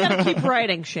gotta keep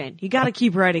writing, Shane. You gotta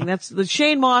keep writing. That's the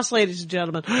Shane Mauss, ladies and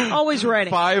gentlemen. Always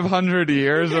writing. 500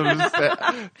 years of, it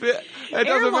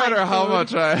doesn't matter how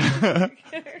much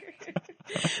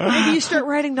Maybe you start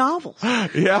writing novels.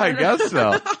 Yeah, I guess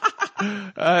so.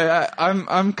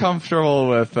 I'm comfortable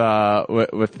with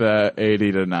the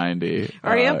 80 to 90.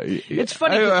 Are you? It's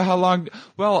funny. How long?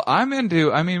 Well,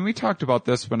 we talked about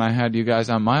this when I had you guys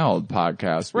on my old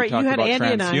podcast. We talked about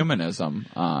transhumanism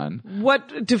on.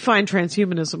 What define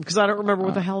transhumanism? Because I don't remember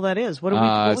what the hell that is. What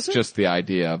it's just the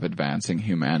idea of advancing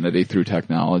humanity through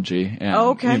technology and,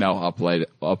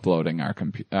 uploading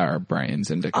our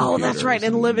brains into computers. Oh, that's right.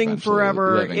 And living forever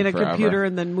in a computer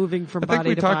and then moving from body to body.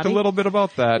 I think we talked a little bit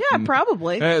about that. Yeah,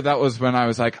 probably. That was when I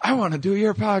was like, I want to do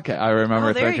your podcast. I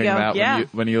remember thinking that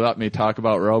when you let me talk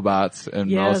about robots and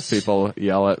most people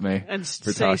yell at me and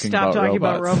for say, stop talking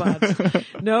about robots.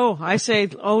 No, I say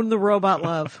own the robot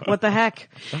love. What the heck?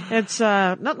 It's,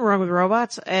 nothing wrong with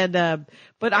robots. And,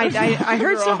 but I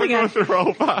heard something. Wrong with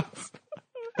robots.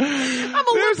 I'm a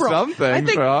There's liberal. Something, I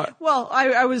think, well,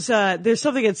 I was, there's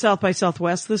something at South by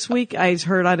Southwest this week. I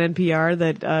heard on NPR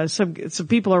that, some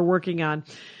people are working on,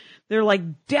 they're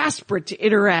like desperate to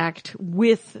interact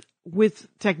with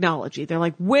technology. They're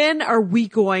like, when are we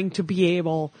going to be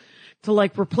able to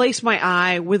like replace my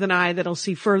eye with an eye that'll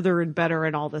see further and better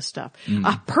and all this stuff?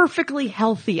 A perfectly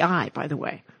healthy eye, by the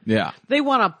way. Yeah. They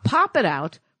want to pop it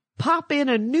out, pop in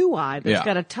a new eye that's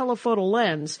got a telephoto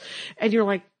lens, and you're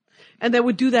like, and they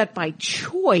would do that by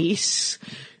choice.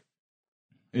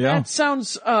 Yeah. That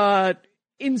sounds,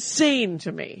 insane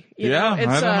to me. You know? It's,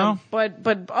 I don't know.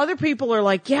 But other people are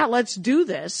like, yeah, let's do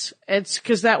this. It's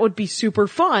cause that would be super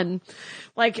fun.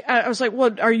 Like, I was like, well,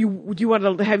 do you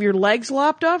want to have your legs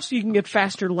lopped off so you can get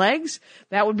faster legs?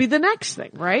 That would be the next thing,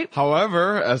 right?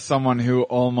 However, as someone who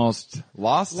almost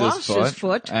lost his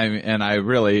foot. And I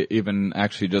really, even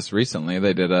actually just recently,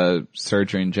 they did a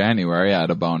surgery in January. I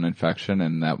had a bone infection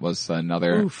and that was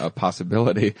another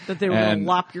possibility. That they were going to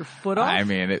lop your foot off? I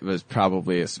mean, it was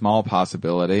probably a small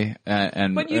possibility.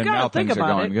 But you gotta now think things about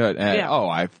are going it. good.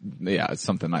 And, yeah. It's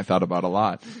something I thought about a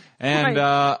lot. And,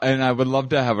 and I would love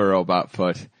to have a robot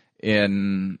foot so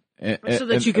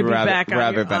that you could be back on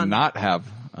rather than not have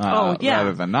a well, foot.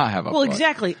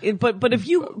 Exactly. But if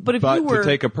you were to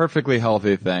take a perfectly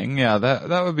healthy thing,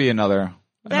 that would be another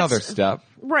step.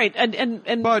 Right.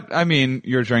 And but I mean,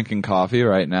 you're drinking coffee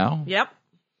right now. Yep.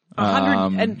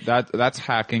 100 that's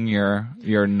hacking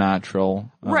your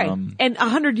natural right. And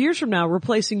 100 years from now,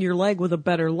 replacing your leg with a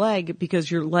better leg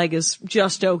because your leg is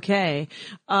just okay,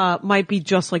 might be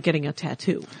just like getting a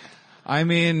tattoo. I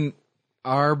mean,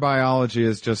 our biology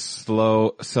is just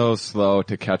so slow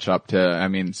to catch up to. I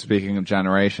mean, speaking of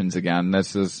generations again,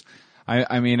 this is.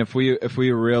 I mean, if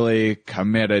we really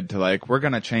committed to like, we're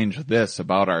going to change this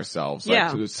about ourselves,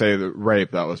 like to say the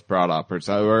rape that was brought up, or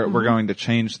so we're going to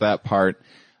change that part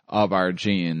of our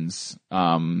genes,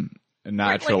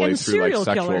 naturally through like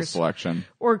sexual selection.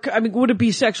 Or, I mean, would it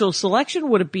be sexual selection?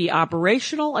 Would it be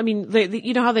operational? I mean,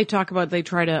 you know how they talk about, they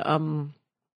try to,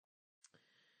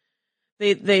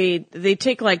 they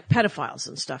take like pedophiles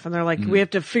and stuff and they're like, we have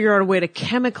to figure out a way to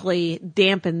chemically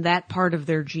dampen that part of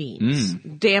their genes,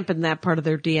 dampen that part of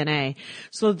their DNA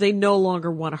so that they no longer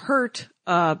want to hurt,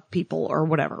 people or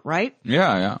whatever, right?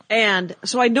 Yeah. And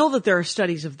so I know that there are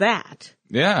studies of that.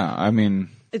 Yeah, I mean.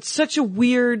 It's such a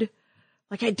weird,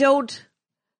 like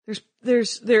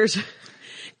there's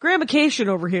Gramication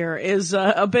over here is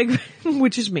a big,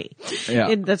 which is me. Yeah.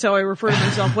 And that's how I refer to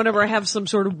myself whenever I have some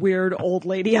sort of weird old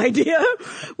lady idea,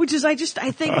 which is I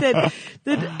think that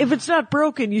if it's not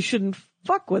broken, you shouldn't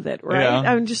fuck with it, right? Yeah.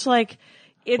 I'm just like,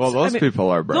 those people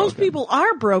are broken. Those people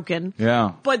are broken.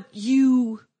 Yeah. But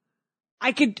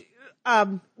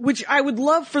which I would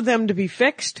love for them to be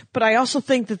fixed, but I also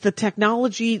think that the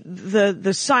technology,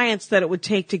 the science that it would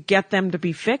take to get them to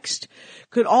be fixed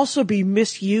could also be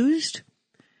misused.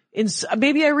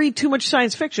 Maybe I read too much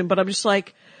science fiction, but I'm just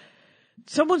like,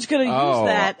 someone's going to use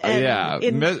that.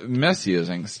 And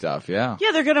misusing stuff. Yeah.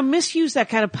 Yeah, they're going to misuse that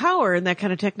kind of power and that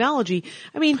kind of technology.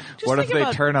 I mean, just what if they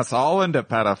turn us all into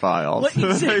pedophiles?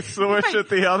 They switch it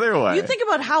the other way. You think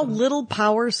about how little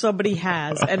power somebody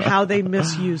has and how they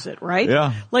misuse it, right?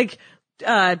 Yeah. Like,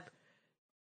 Bill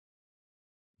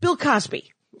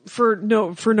Cosby for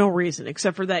no reason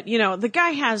except for that, the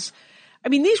guy has,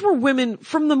 these were women,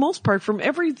 from the most part, from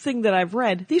everything that I've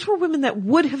read, these were women that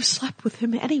would have slept with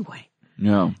him anyway.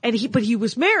 Yeah. But he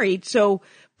was married, so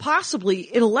possibly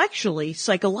intellectually,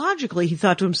 psychologically, he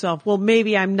thought to himself, well,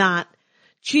 maybe I'm not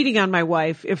cheating on my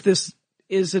wife if this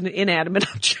is an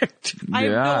inanimate object. I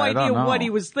have no idea what he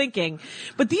was thinking.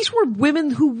 But these were women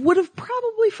who would have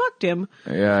probably fucked him.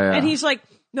 Yeah. And he's like,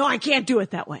 no, I can't do it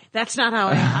that way. That's not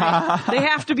how they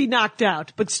have to be knocked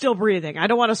out, but still breathing. I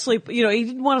don't want to sleep, he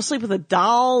didn't want to sleep with a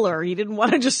doll, or he didn't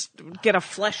want to just get a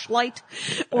fleshlight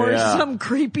or some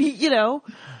creepy, Yeah.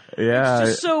 It's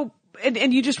just so,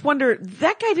 and you just wonder,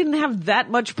 that guy didn't have that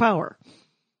much power.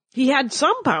 He had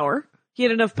some power. He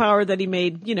had enough power that he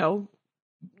made, $12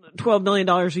 million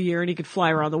a year and he could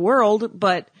fly around the world,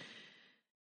 but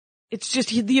it's just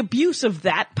the abuse of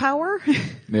that power.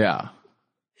 Yeah.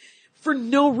 For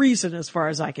no reason, as far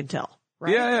as I can tell.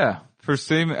 Right? Yeah. For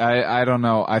Steam, I don't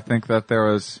know. I think that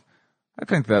there's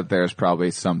probably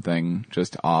something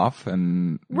just off,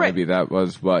 and maybe that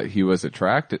was what he was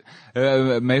attracted.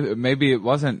 Maybe it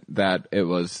wasn't that it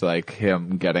was like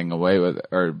him getting away with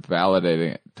or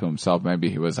validating it to himself.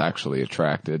 Maybe he was actually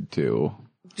attracted to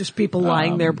just people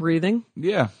lying there breathing.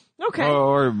 Yeah. Okay.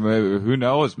 Or maybe, who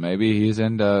knows? Maybe he's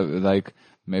into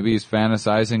maybe he's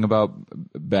fantasizing about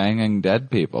banging dead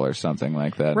people or something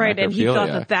like that. Right, and he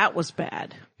thought that was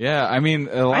bad. Yeah, a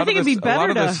lot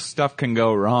of this stuff can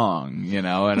go wrong, and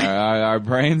our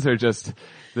brains are just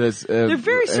this they're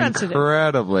very sensitive,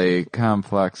 incredibly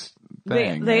complex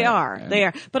thing. They are.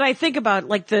 But I think about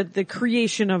like the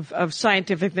creation of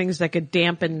scientific things that could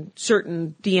dampen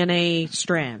certain DNA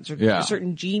strands or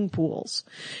certain gene pools,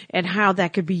 and how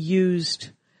that could be used.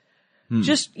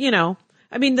 Just,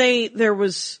 there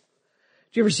was,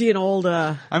 did you ever see an old,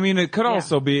 it could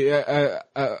also be,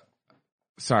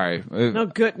 sorry. No,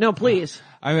 good. No, please.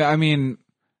 I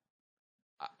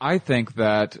think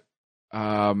that,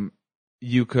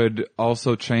 you could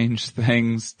also change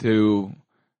things to,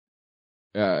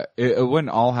 it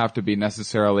wouldn't all have to be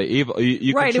necessarily evil.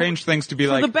 You could change things to be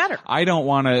like, the better. I don't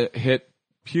want to hit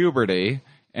puberty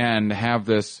and have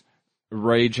this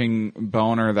raging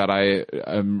boner that I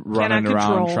am running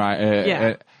around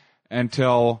trying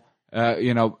until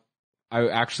I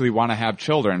actually want to have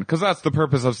children, because that's the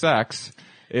purpose of sex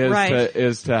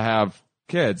is to have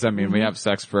kids. We have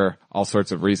sex for all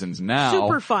sorts of reasons now.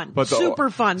 Super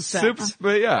fun sex.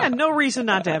 No reason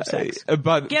not to have sex.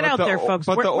 Get out there, folks.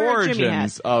 But the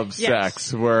origins of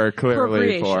sex were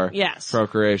clearly for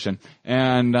procreation.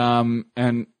 And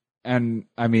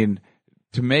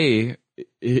to me,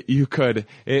 you could,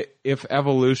 if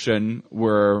evolution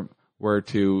were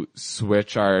to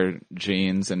switch our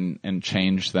genes and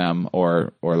change them,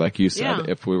 or like you said,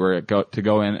 if we were to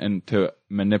go in and to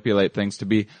manipulate things to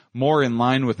be more in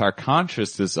line with our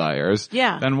conscious desires,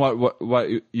 then what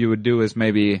you would do is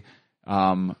maybe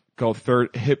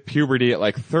hit puberty at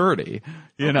like 30,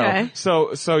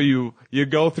 So you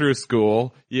go through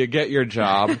school, you get your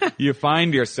job, you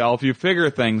find yourself, you figure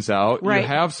things out, you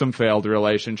have some failed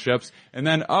relationships, and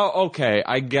then, okay,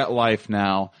 I get life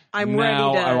now. I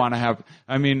want to have,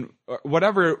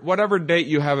 whatever date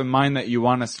you have in mind that you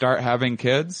want to start having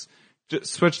kids,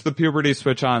 just switch the puberty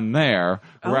switch on there,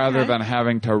 rather than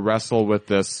having to wrestle with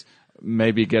this,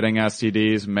 maybe getting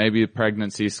STDs, maybe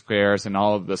pregnancy scares, and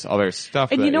all of this other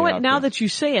stuff. And you know what? Now that you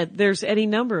say it, there's any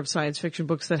number of science fiction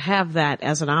books that have that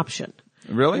as an option.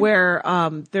 Really? Where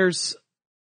there's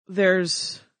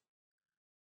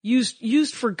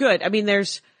used for good.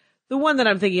 There's the one that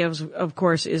I'm thinking of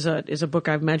course, is a book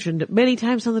I've mentioned many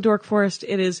times on the Dork Forest.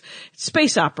 It's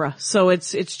space opera, so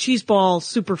it's cheeseball,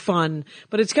 super fun,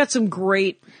 but it's got some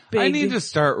great. I need to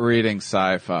start reading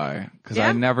sci-fi, because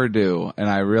I never do, and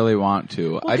I really want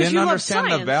to. Well, I didn't you understand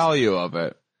love the value of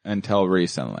it. until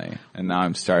recently, and now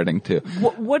I'm starting to.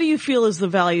 What do you feel is the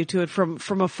value to it from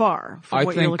afar, from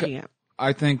what you're looking at?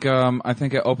 I think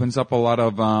it opens up a lot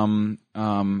of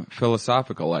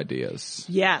philosophical ideas.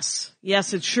 Yes,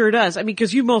 it sure does. I mean,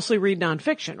 because you mostly read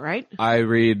nonfiction, right? I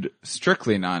read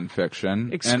strictly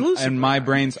nonfiction, exclusively, and my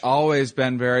brain's always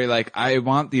been very like, I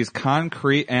want these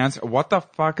concrete answers. What the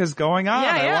fuck is going on?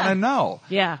 I want to know.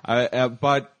 Yeah.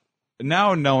 But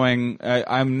now knowing,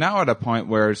 I'm now at a point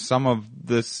where some of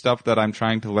this stuff that I'm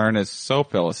trying to learn is so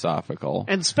philosophical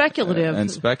and speculative.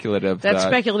 That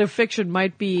speculative fiction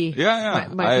might be. Yeah.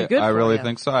 Might be good. I really you.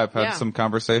 think so. I've had some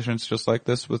conversations just like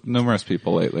this with numerous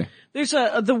people lately. There's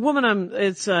the woman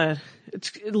it's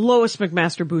Lois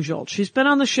McMaster Bujold. She's been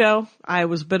on the show. I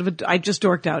just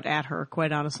dorked out at her,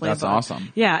 quite honestly. That's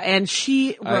awesome. Yeah, and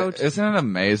she wrote. Isn't it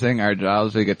amazing our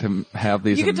jobs? We get to have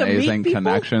these amazing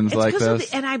connections like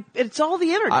this. It's all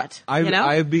the internet.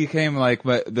 I became like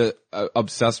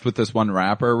obsessed with this one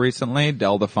rapper recently,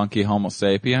 Del the Funky Homo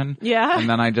Sapien. Yeah. And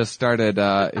then I just started,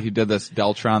 he did this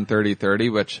Deltron 3030,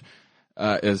 which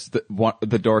is the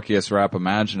dorkiest rap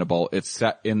imaginable. It's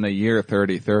set in the year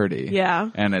 3030. Yeah.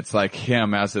 And it's like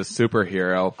him as a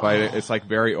superhero fighting. It's like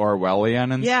very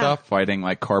Orwellian and stuff, fighting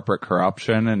like corporate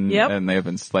corruption and they've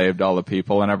enslaved all the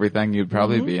people and everything. You'd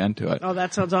probably be into it. Oh,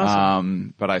 that sounds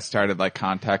awesome. But I started like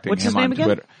contacting What's him his name on again?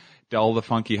 Twitter. Del the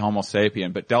Funky Homo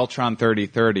Sapien, but Deltron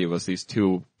 3030 was these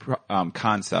two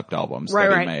concept albums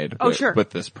that he made with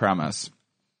this premise.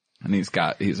 And he's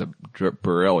a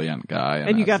brilliant guy.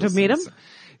 And you got to meet him?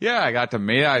 Yeah, I got to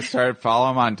meet him. I started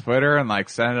following him on Twitter and like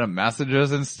sending him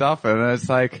messages and stuff. And it's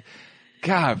like,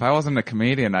 God, if I wasn't a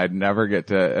comedian, I'd never get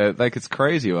to, it's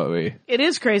crazy It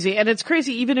is crazy. And it's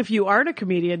crazy even if you aren't a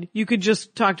comedian, you could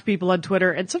just talk to people on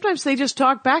Twitter and sometimes they just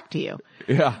talk back to you.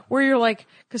 Yeah. Where you're like,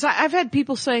 cause I've had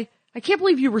people say, I can't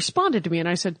believe you responded to me. And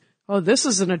I said, oh, this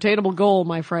is an attainable goal,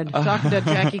 my friend. Talking to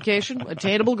Jackie Cation,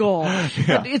 attainable goal.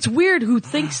 Yeah. But it's weird who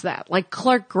thinks that. Like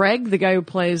Clark Gregg, the guy who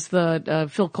plays the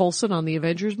Phil Coulson on the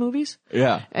Avengers movies.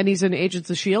 Yeah. And he's in Agents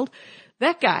of S.H.I.E.L.D.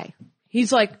 That guy,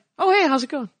 he's like, oh, hey, how's it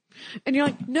going? And you're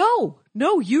like, no,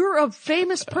 you're a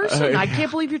famous person. I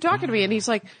can't believe you're talking to me. And he's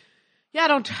like, yeah, I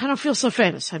don't feel so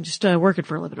famous. I'm just working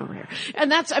for a living over here.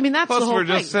 And that's Plus, the whole thing. we're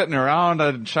just sitting around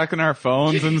and checking our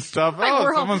phones and stuff.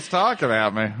 Someone's talking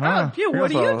at me.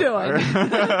 What are you doing?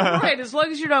 Right, as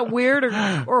long as you're not weird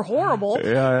or horrible,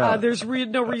 there's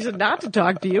no reason not to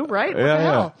talk to you, right? What the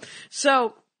hell?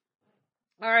 So,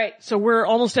 all right, so we're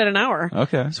almost at an hour.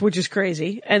 Okay. Which is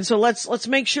crazy. And so let's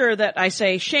make sure that I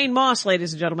say Shane Mauss,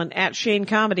 ladies and gentlemen, at Shane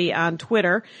Comedy on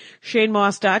Twitter,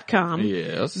 ShaneMauss.com.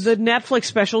 Yes. The Netflix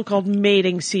special called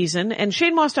Mating Season. And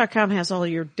ShaneMauss.com has all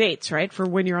your dates, right? For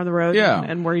when you're on the road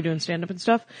and where you're doing stand-up and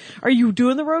stuff. Are you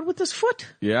doing the road with this foot?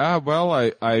 Yeah, well,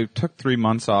 I took 3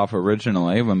 months off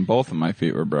originally when both of my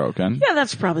feet were broken. Yeah,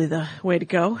 that's probably the way to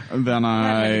go. And then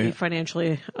that may be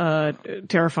financially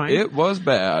terrifying. It was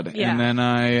bad. Yeah. And then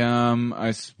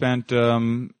I spent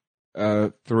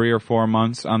 3 or 4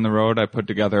 months on the road. I put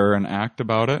together an act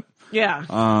about it. Yeah.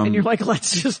 And you're like,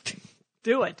 let's just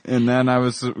do it. And then I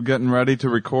was getting ready to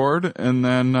record, and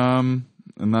then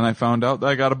I found out that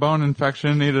I got a bone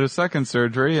infection, needed a second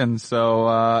surgery, and so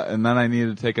and then I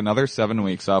needed to take another 7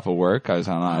 weeks off of work. I was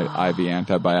on IV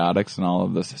antibiotics and all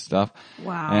of this stuff.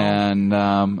 Wow.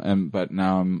 But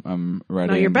now I'm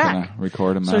ready. Now you're back. To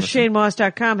record a so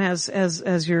ShaneMauss.com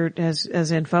has your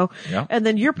info. Yeah. And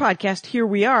then your podcast, Here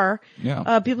We Are.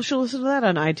 Yeah. People should listen to that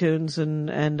on iTunes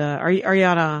and are you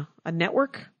on a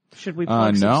network? Should we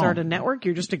plug some sort of network?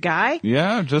 You're just a guy?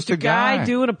 Yeah, just a guy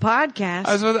doing a podcast.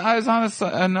 I was on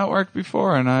a network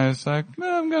before, and I was like,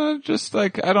 I'm gonna just I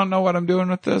don't know what I'm doing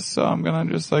with this, so I'm gonna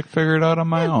just figure it out on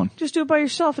my own. Just do it by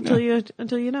yourself until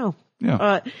you know.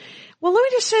 Yeah. Well, let me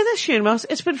just say this, Shane Mauss.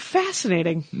 It's been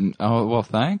fascinating. Oh, well,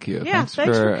 thank you. Yeah,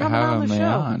 thanks for coming having on the me show.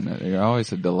 on. You're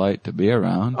always a delight to be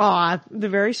around. Aw, they're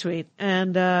very sweet.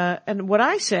 And what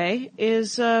I say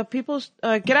is, people,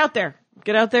 get out there.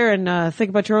 Get out there and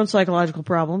think about your own psychological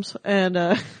problems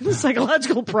and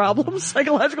psychological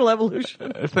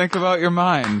evolution. Think about your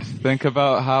mind. Think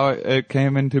about how it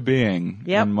came into being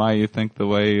and why you think the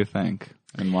way you think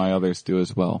and why others do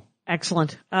as well.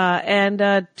 Excellent.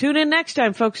 And tune in next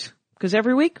time, folks, because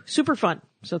every week, super fun.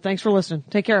 So thanks for listening.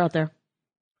 Take care out there.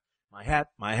 My hat.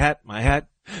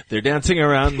 They're dancing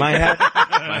around my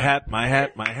hat. My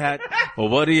hat. Well,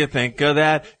 what do you think of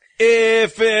that?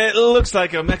 If it looks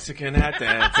like a Mexican hat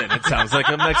dance and it sounds like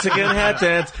a Mexican hat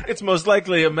dance, it's most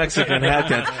likely a Mexican hat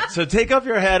dance. So take off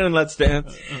your hat and let's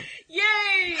dance.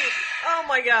 Yay! Oh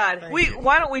my God.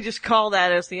 Why don't we just call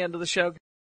that as the end of the show?